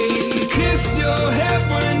 I used to kiss your head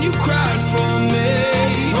when you cried for me,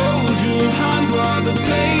 hold your hand while the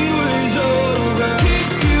pain was over, keep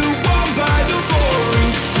you warm by the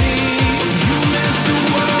roaring sea. You meant the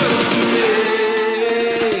world to me.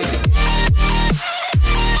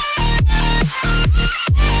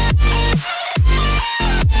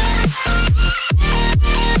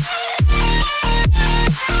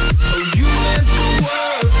 Oh, you meant the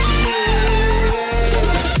world to me.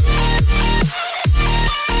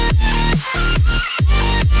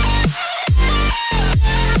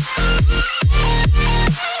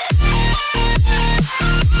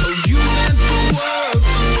 Oh, you meant the world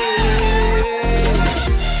to me.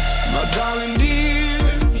 My darling dear,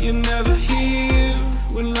 you're never here.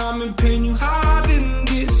 When I'm in pain, you hide and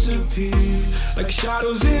disappear like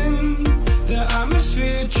shadows in the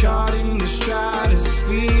atmosphere, charting the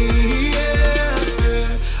stratosphere. Yeah.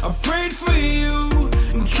 I prayed for you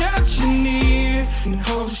and kept you near in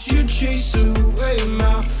hopes you'd chase away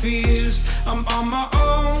my fears. I'm on my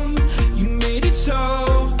own, you made it so,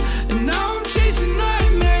 and now I'm chasing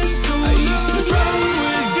nightmares through. I used to run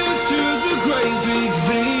with you through the great big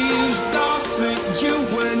leaves, laugh at you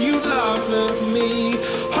when you laugh at me.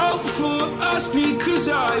 Hope for us because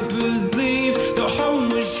I believe the home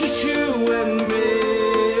was just you and me.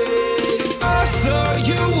 I thought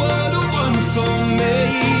you were the one for me,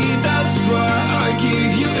 that's why I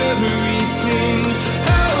gave you everything.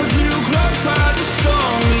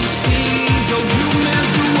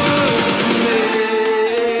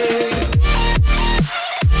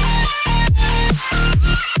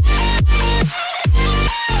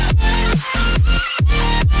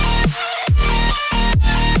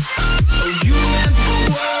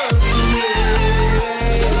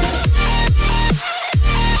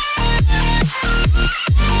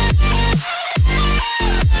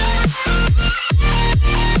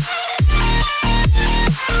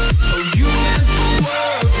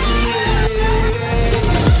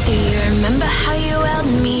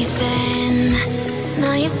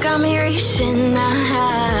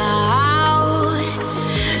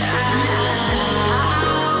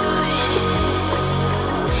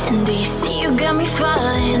 Do you see you got me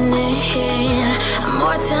falling in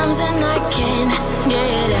more times than I can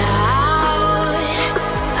get out?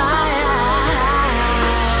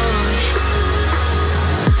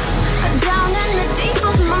 Down in the deep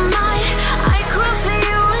of my mind, I crawl for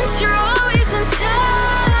you and you're always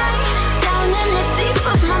inside. Down in the deep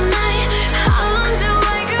of my mind, how long do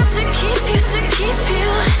I got to keep you, to keep you?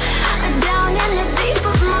 Down in the deep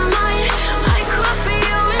of my mind, I crawl for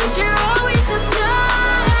you and you're always inside.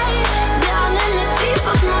 Down in the deep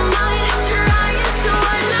of my mind, trying so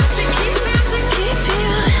hard not to keep you, to keep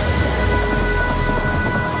you.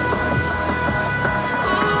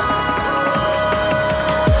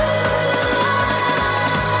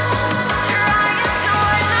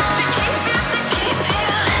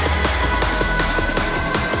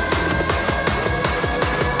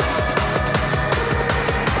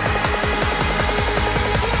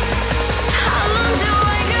 How long do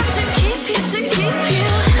I got to keep you, to keep you?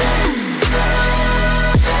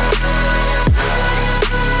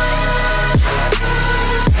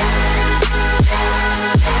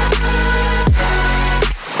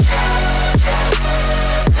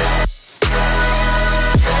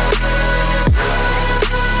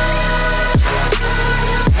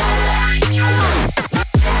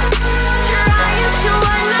 Trying so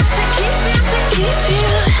hard not to keep you, to keep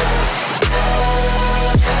you.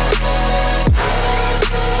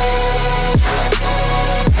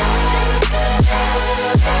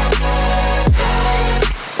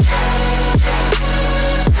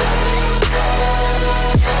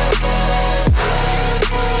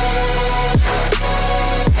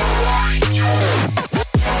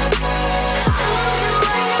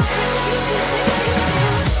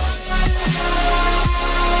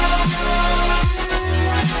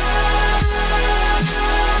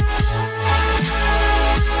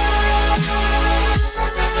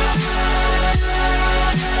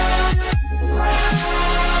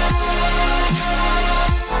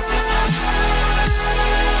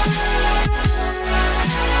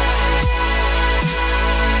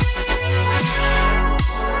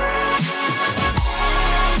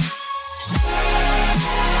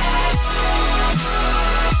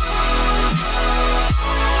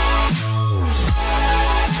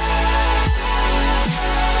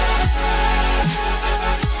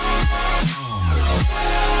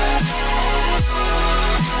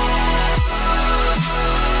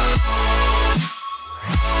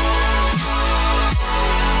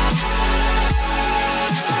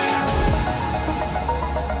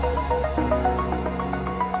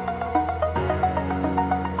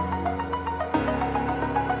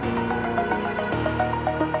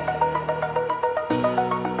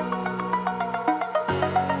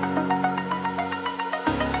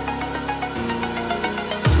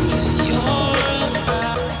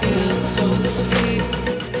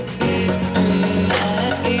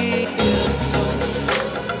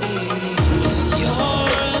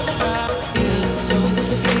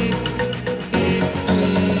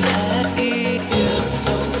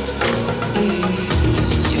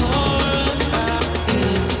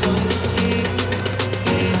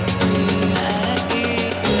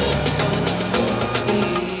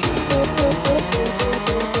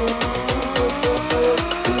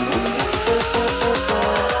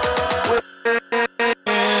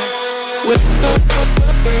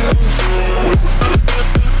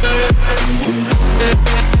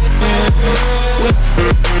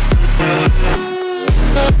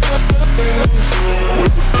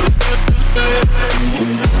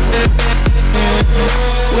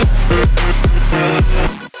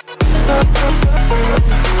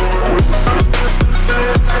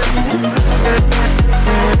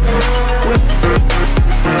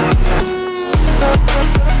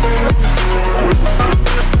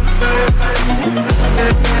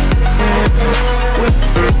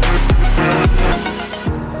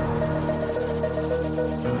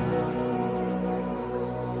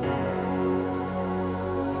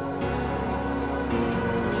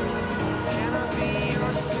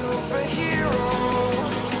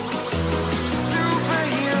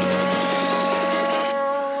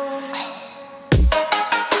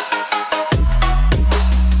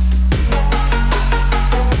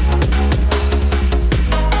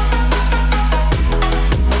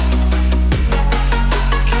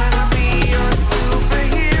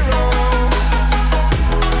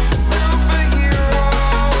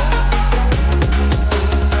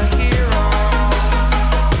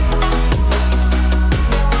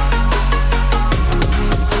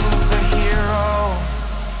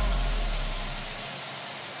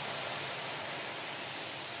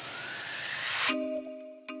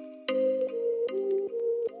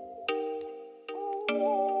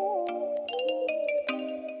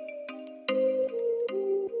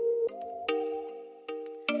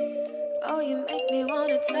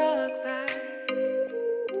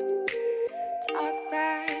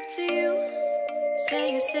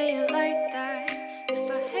 say it like that. If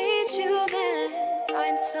I hate you, then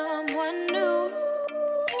find someone new.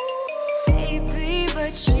 Baby,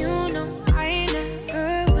 but you know I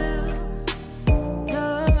never will.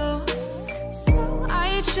 No, so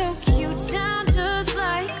I choke you down just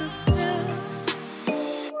like a pill.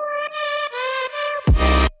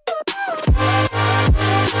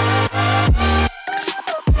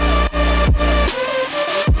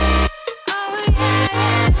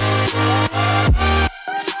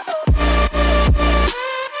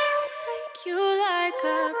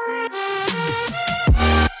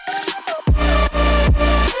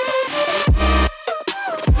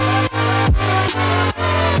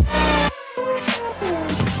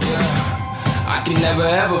 Never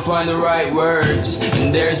ever find the right words,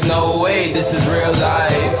 and there's no way this is real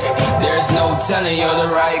life. There's no telling you're the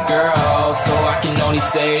right girl, so I can only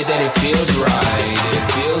say that it feels right. It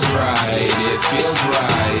feels right, it feels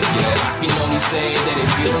right. Yeah, I can only say that it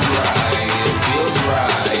feels right. It feels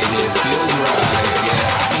right, it feels right. Yeah,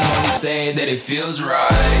 I can only say that it feels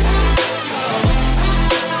right.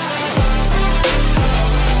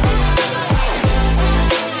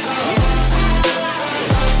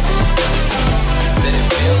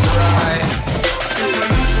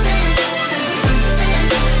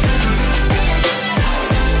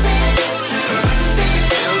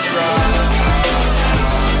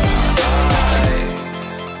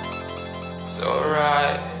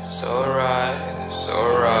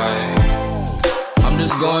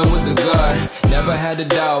 Going with the gut, never had a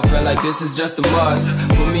doubt, felt like this is just a must.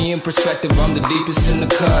 Put me in perspective, I'm the deepest in the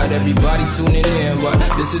cut. Everybody tuning in, but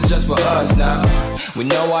this is just for us now. We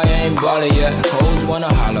know I ain't ballin' yet, hoes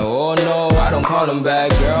wanna holler, oh no, I don't call them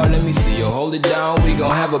back. Girl, let me see you hold it down, we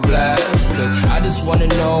gon' have a blast. Cause I just wanna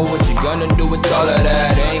know what you gonna do with all of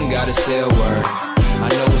that. Ain't gotta say a word, I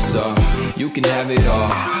know what's up. You can have it all,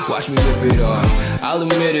 watch me rip it off. I'll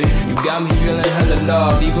admit it, you got me feeling hella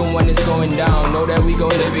love. Even when it's going down, know that we gon'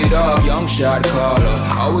 live it up. Young shot caller,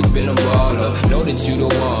 always been a baller. Know that you the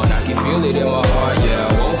one, I can feel it in my heart. Yeah,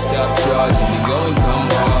 I won't stop charging, we going come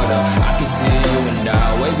harder. I can see you and I,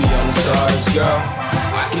 way beyond the stars, girl.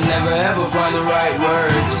 I can never ever find the right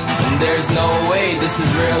words, and there's no way this is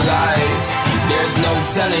real life. There's no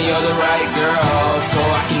telling you're the right girl, so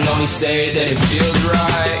I can only say that it feels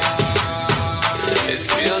right. It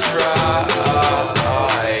feels right,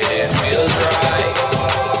 it feels right,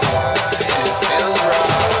 it feels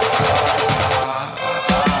right.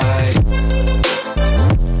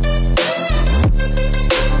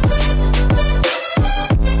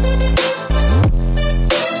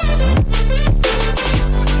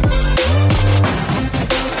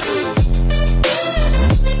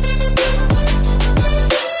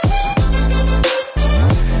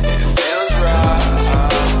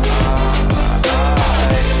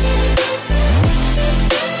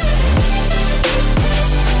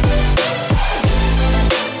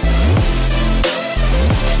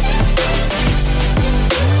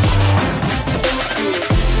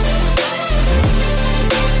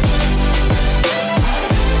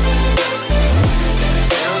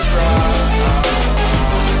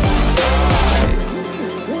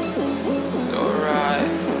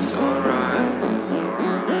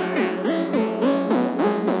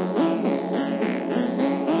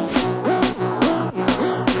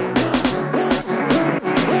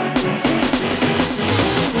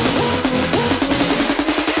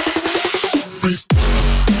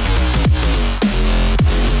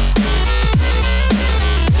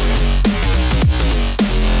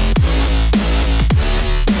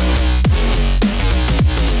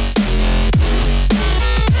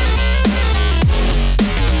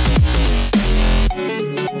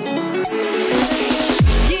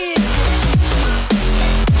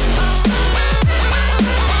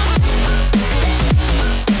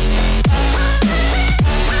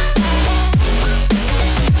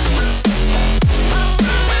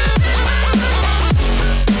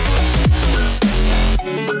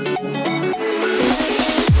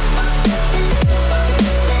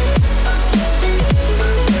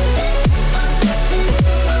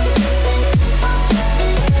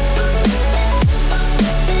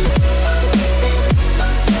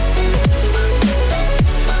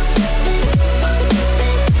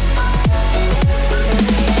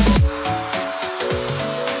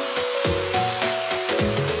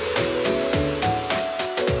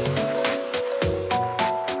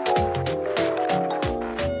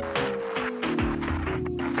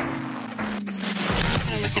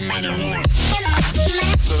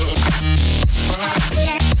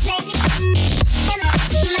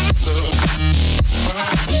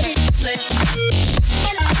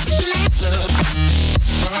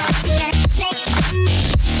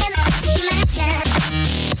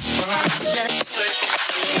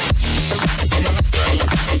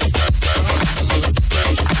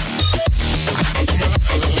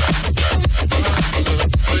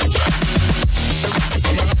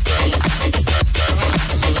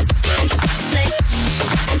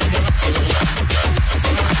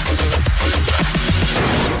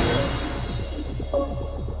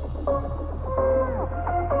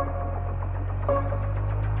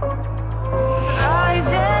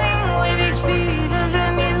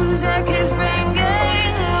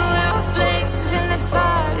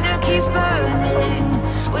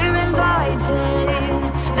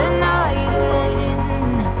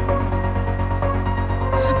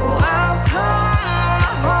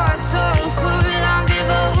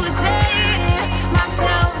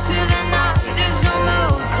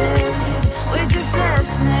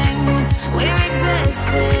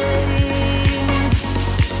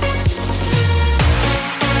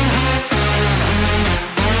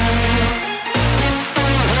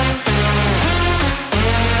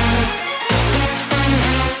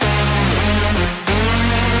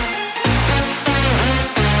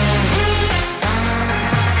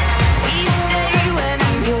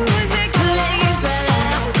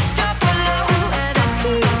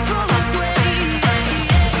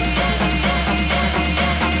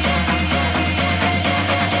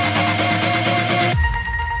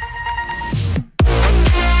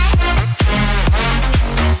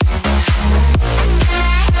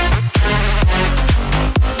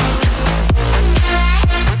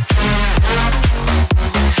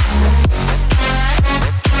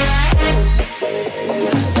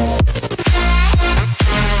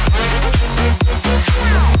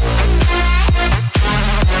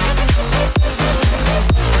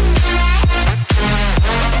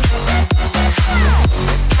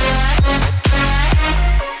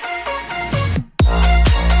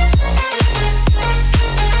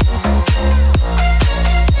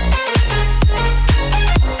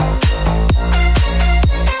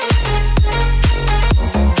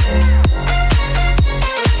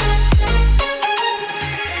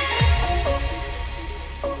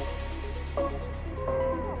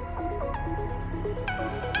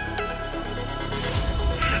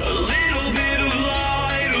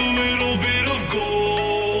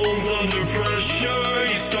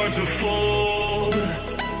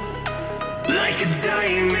 a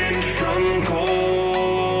diamond from gold.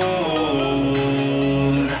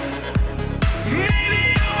 Maybe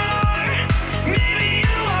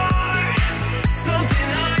you are something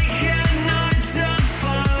I cannot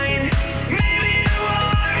define. Maybe you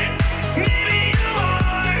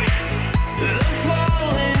are the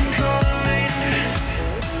fallen kind.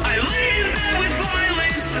 I lay in bed with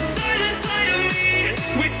violence, the silent side of me.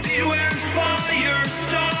 We see where fire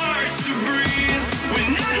starts to breathe. When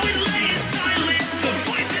I would lay in silence, the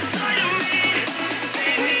voice inside of me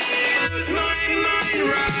made me lose my mind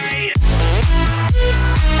right.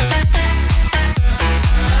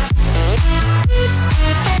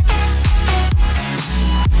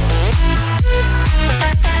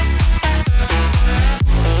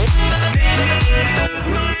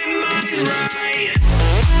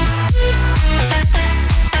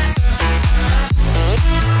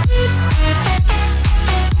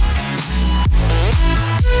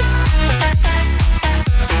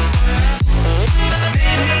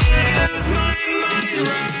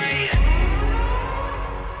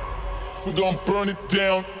 We're gonna burn it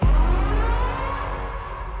down.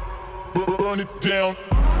 Burn it down.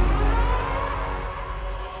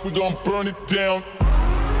 We're gonna burn it down.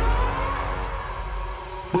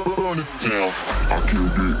 Burn it down. I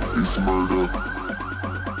killed it, it's murder.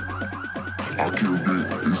 I killed it,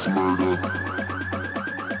 it's murder.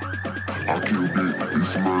 I killed it,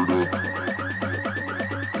 it's murder.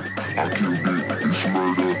 I killed it, it's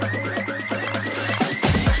murder.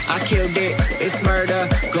 I killed it, it's murder,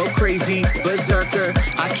 go crazy, berserker.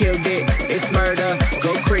 I killed it, it's murder,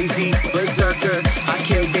 go crazy, berserker. I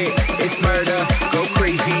killed it, it's murder, go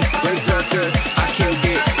crazy, berserker. I killed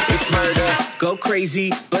it, it's murder, go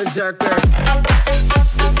crazy, berserker.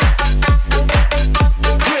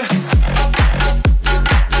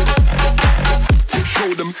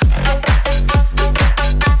 Show them.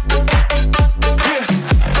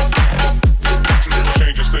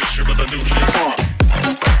 Change the station with a new shit.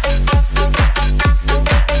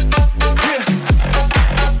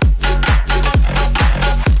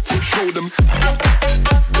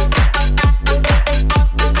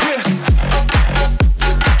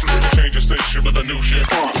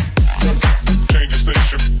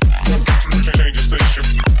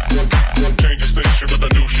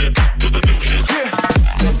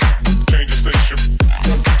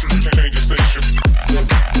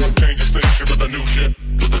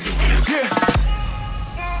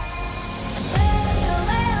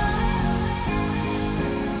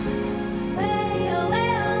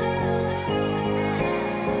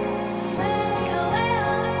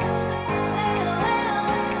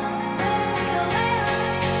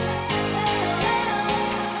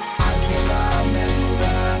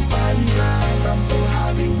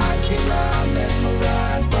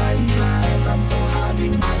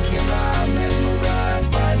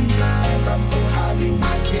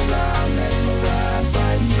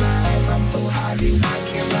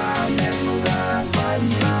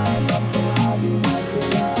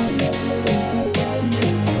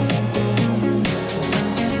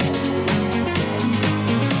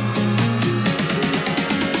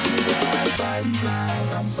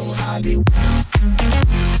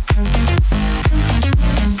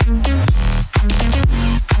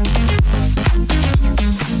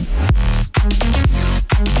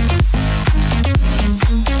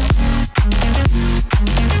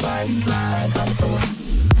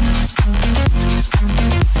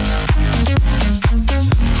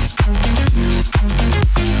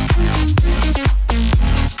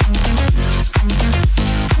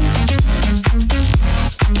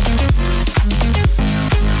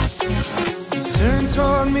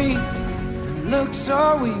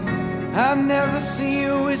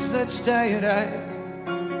 Tired eyes,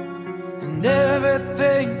 and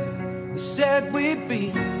everything we said we'd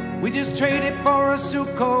be, we just traded for a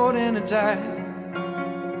suit coat and a tie.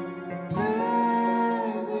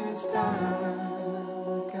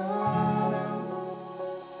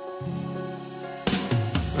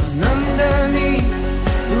 And underneath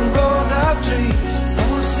the rows of trees, I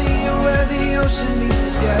will see you where the ocean meets the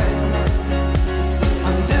sky.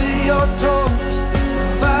 Under your toes, the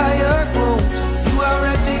fire grows. You are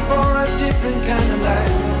ready for a different kind of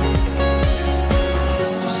life.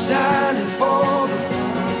 You're silent, bold, the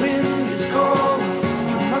wind is cold.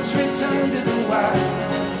 You must return to the wild.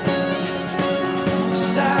 You're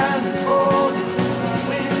silent, bold, the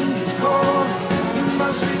wind is cold. You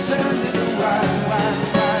must return to the wild, wild,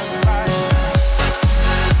 wild, wild.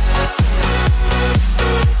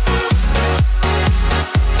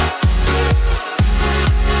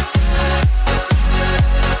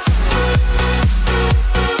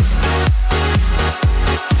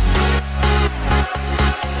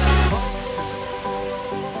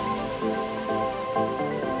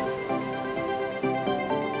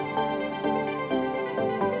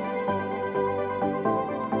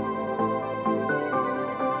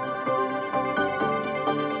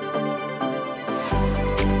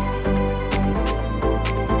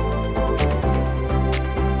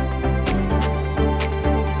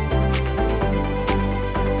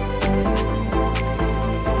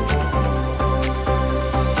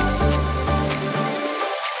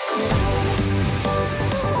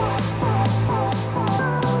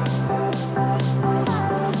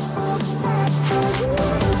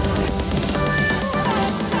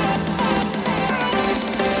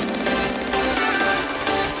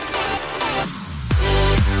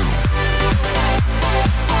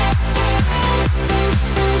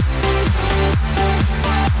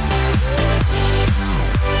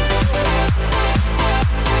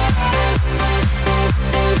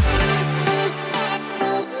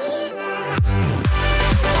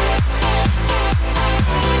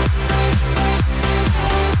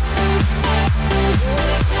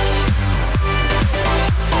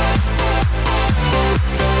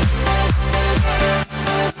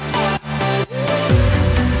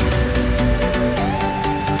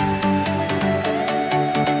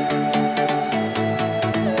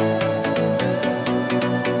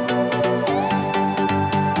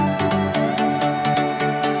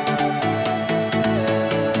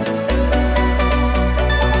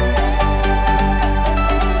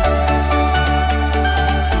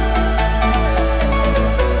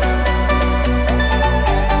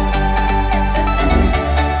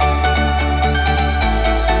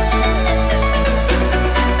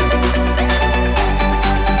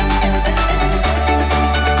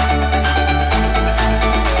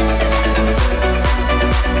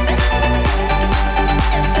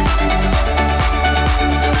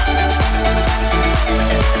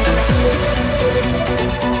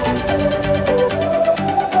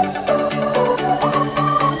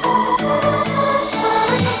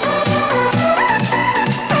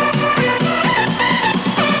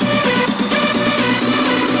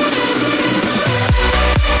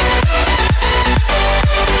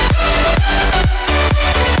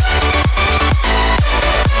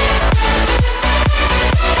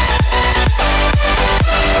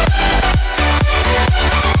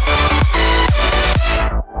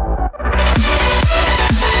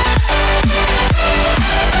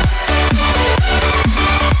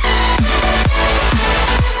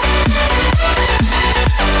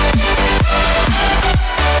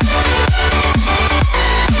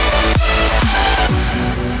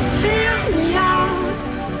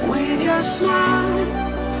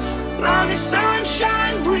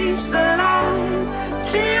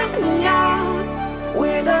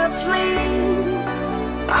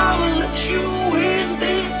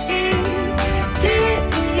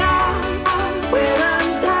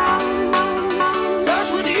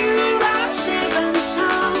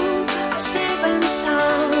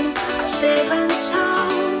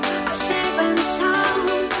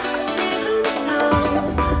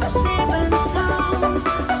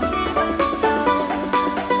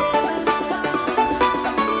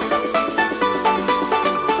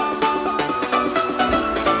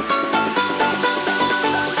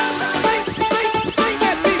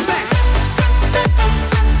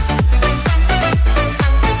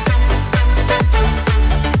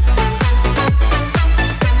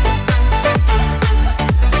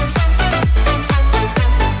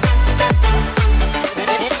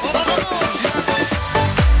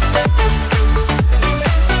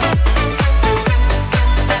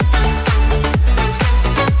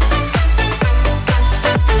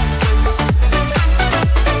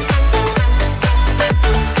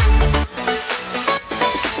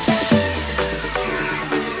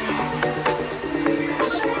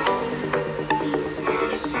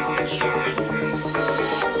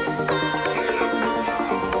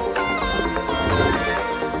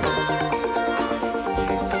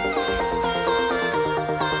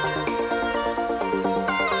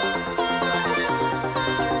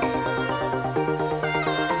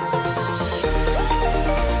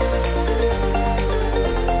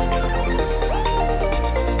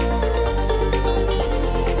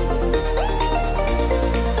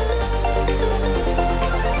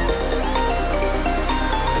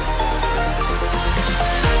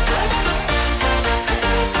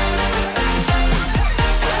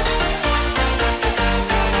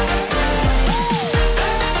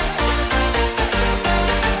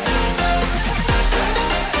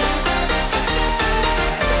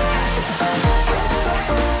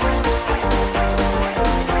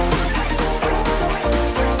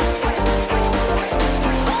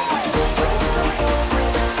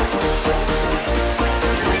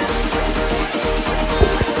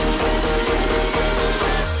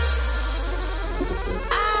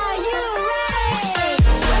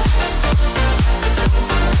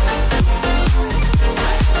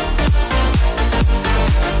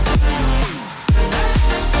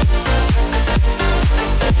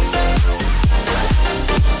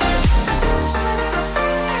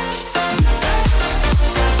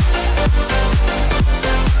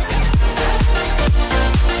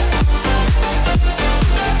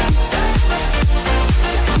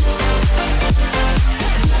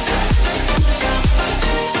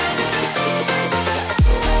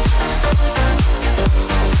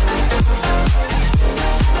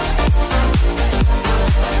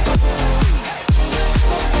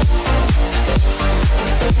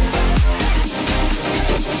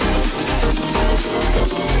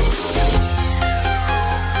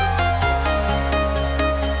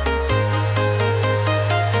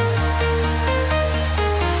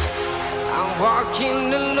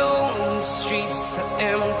 Walking alone, the streets are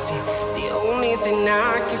empty. The only thing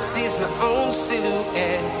I can see is my own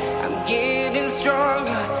silhouette. I'm getting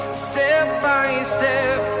stronger, step by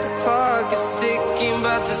step. The clock is ticking,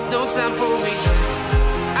 but there's no time for regrets.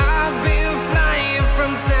 I've been flying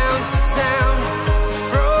from town to town,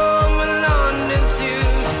 from London to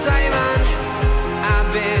Taiwan. I've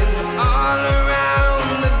been all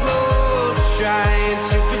around the globe, trying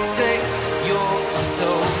to protect your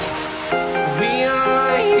soul. We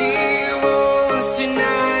are heroes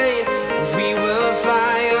tonight. We will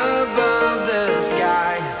fly above the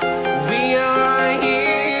sky. We are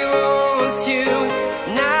heroes tonight.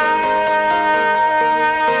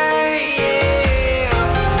 Yeah.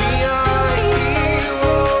 We are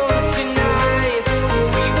heroes tonight.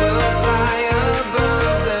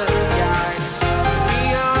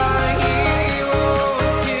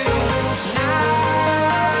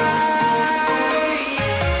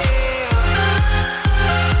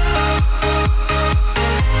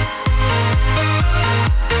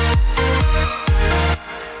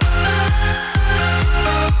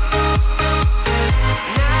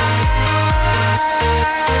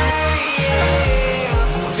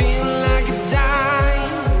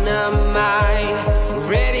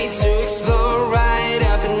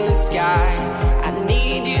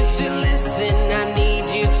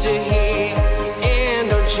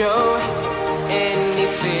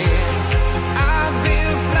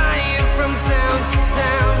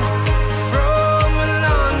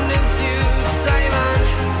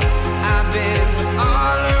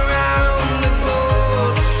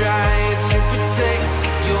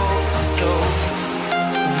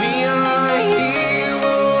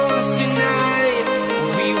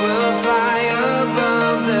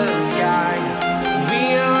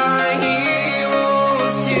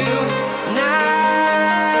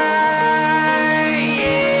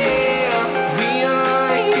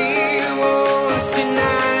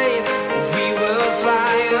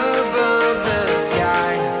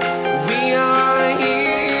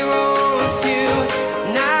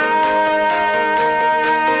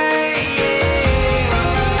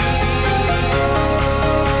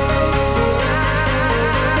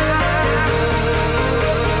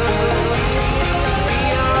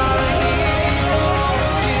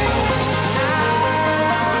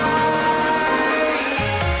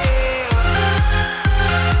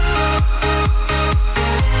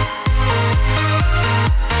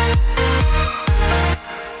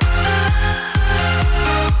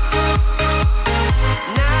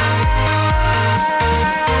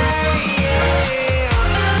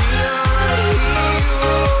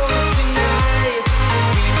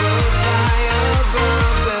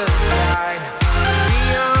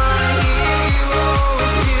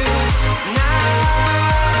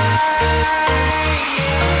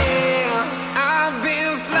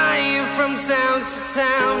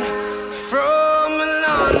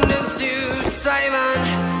 Simon.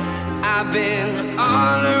 I've been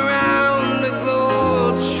all around the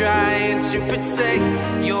globe trying to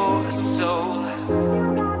protect your soul.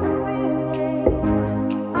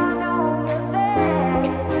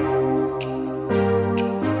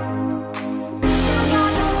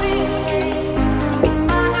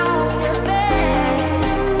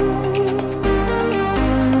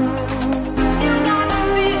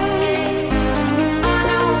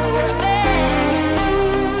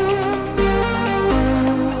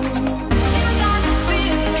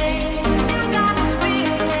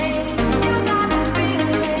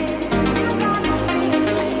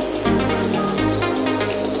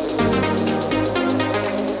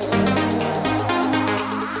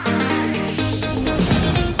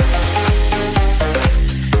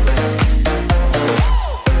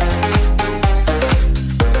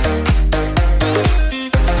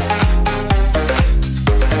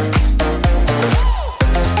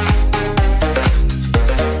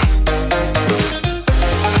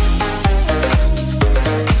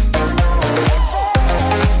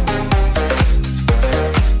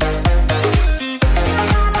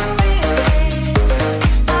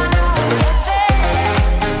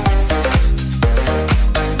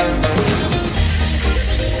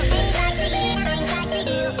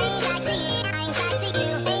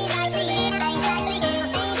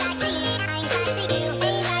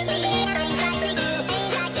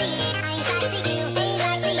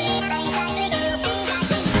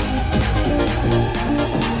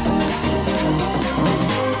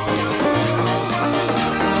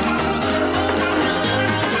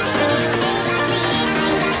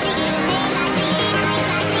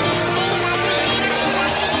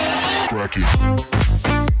 Crack it.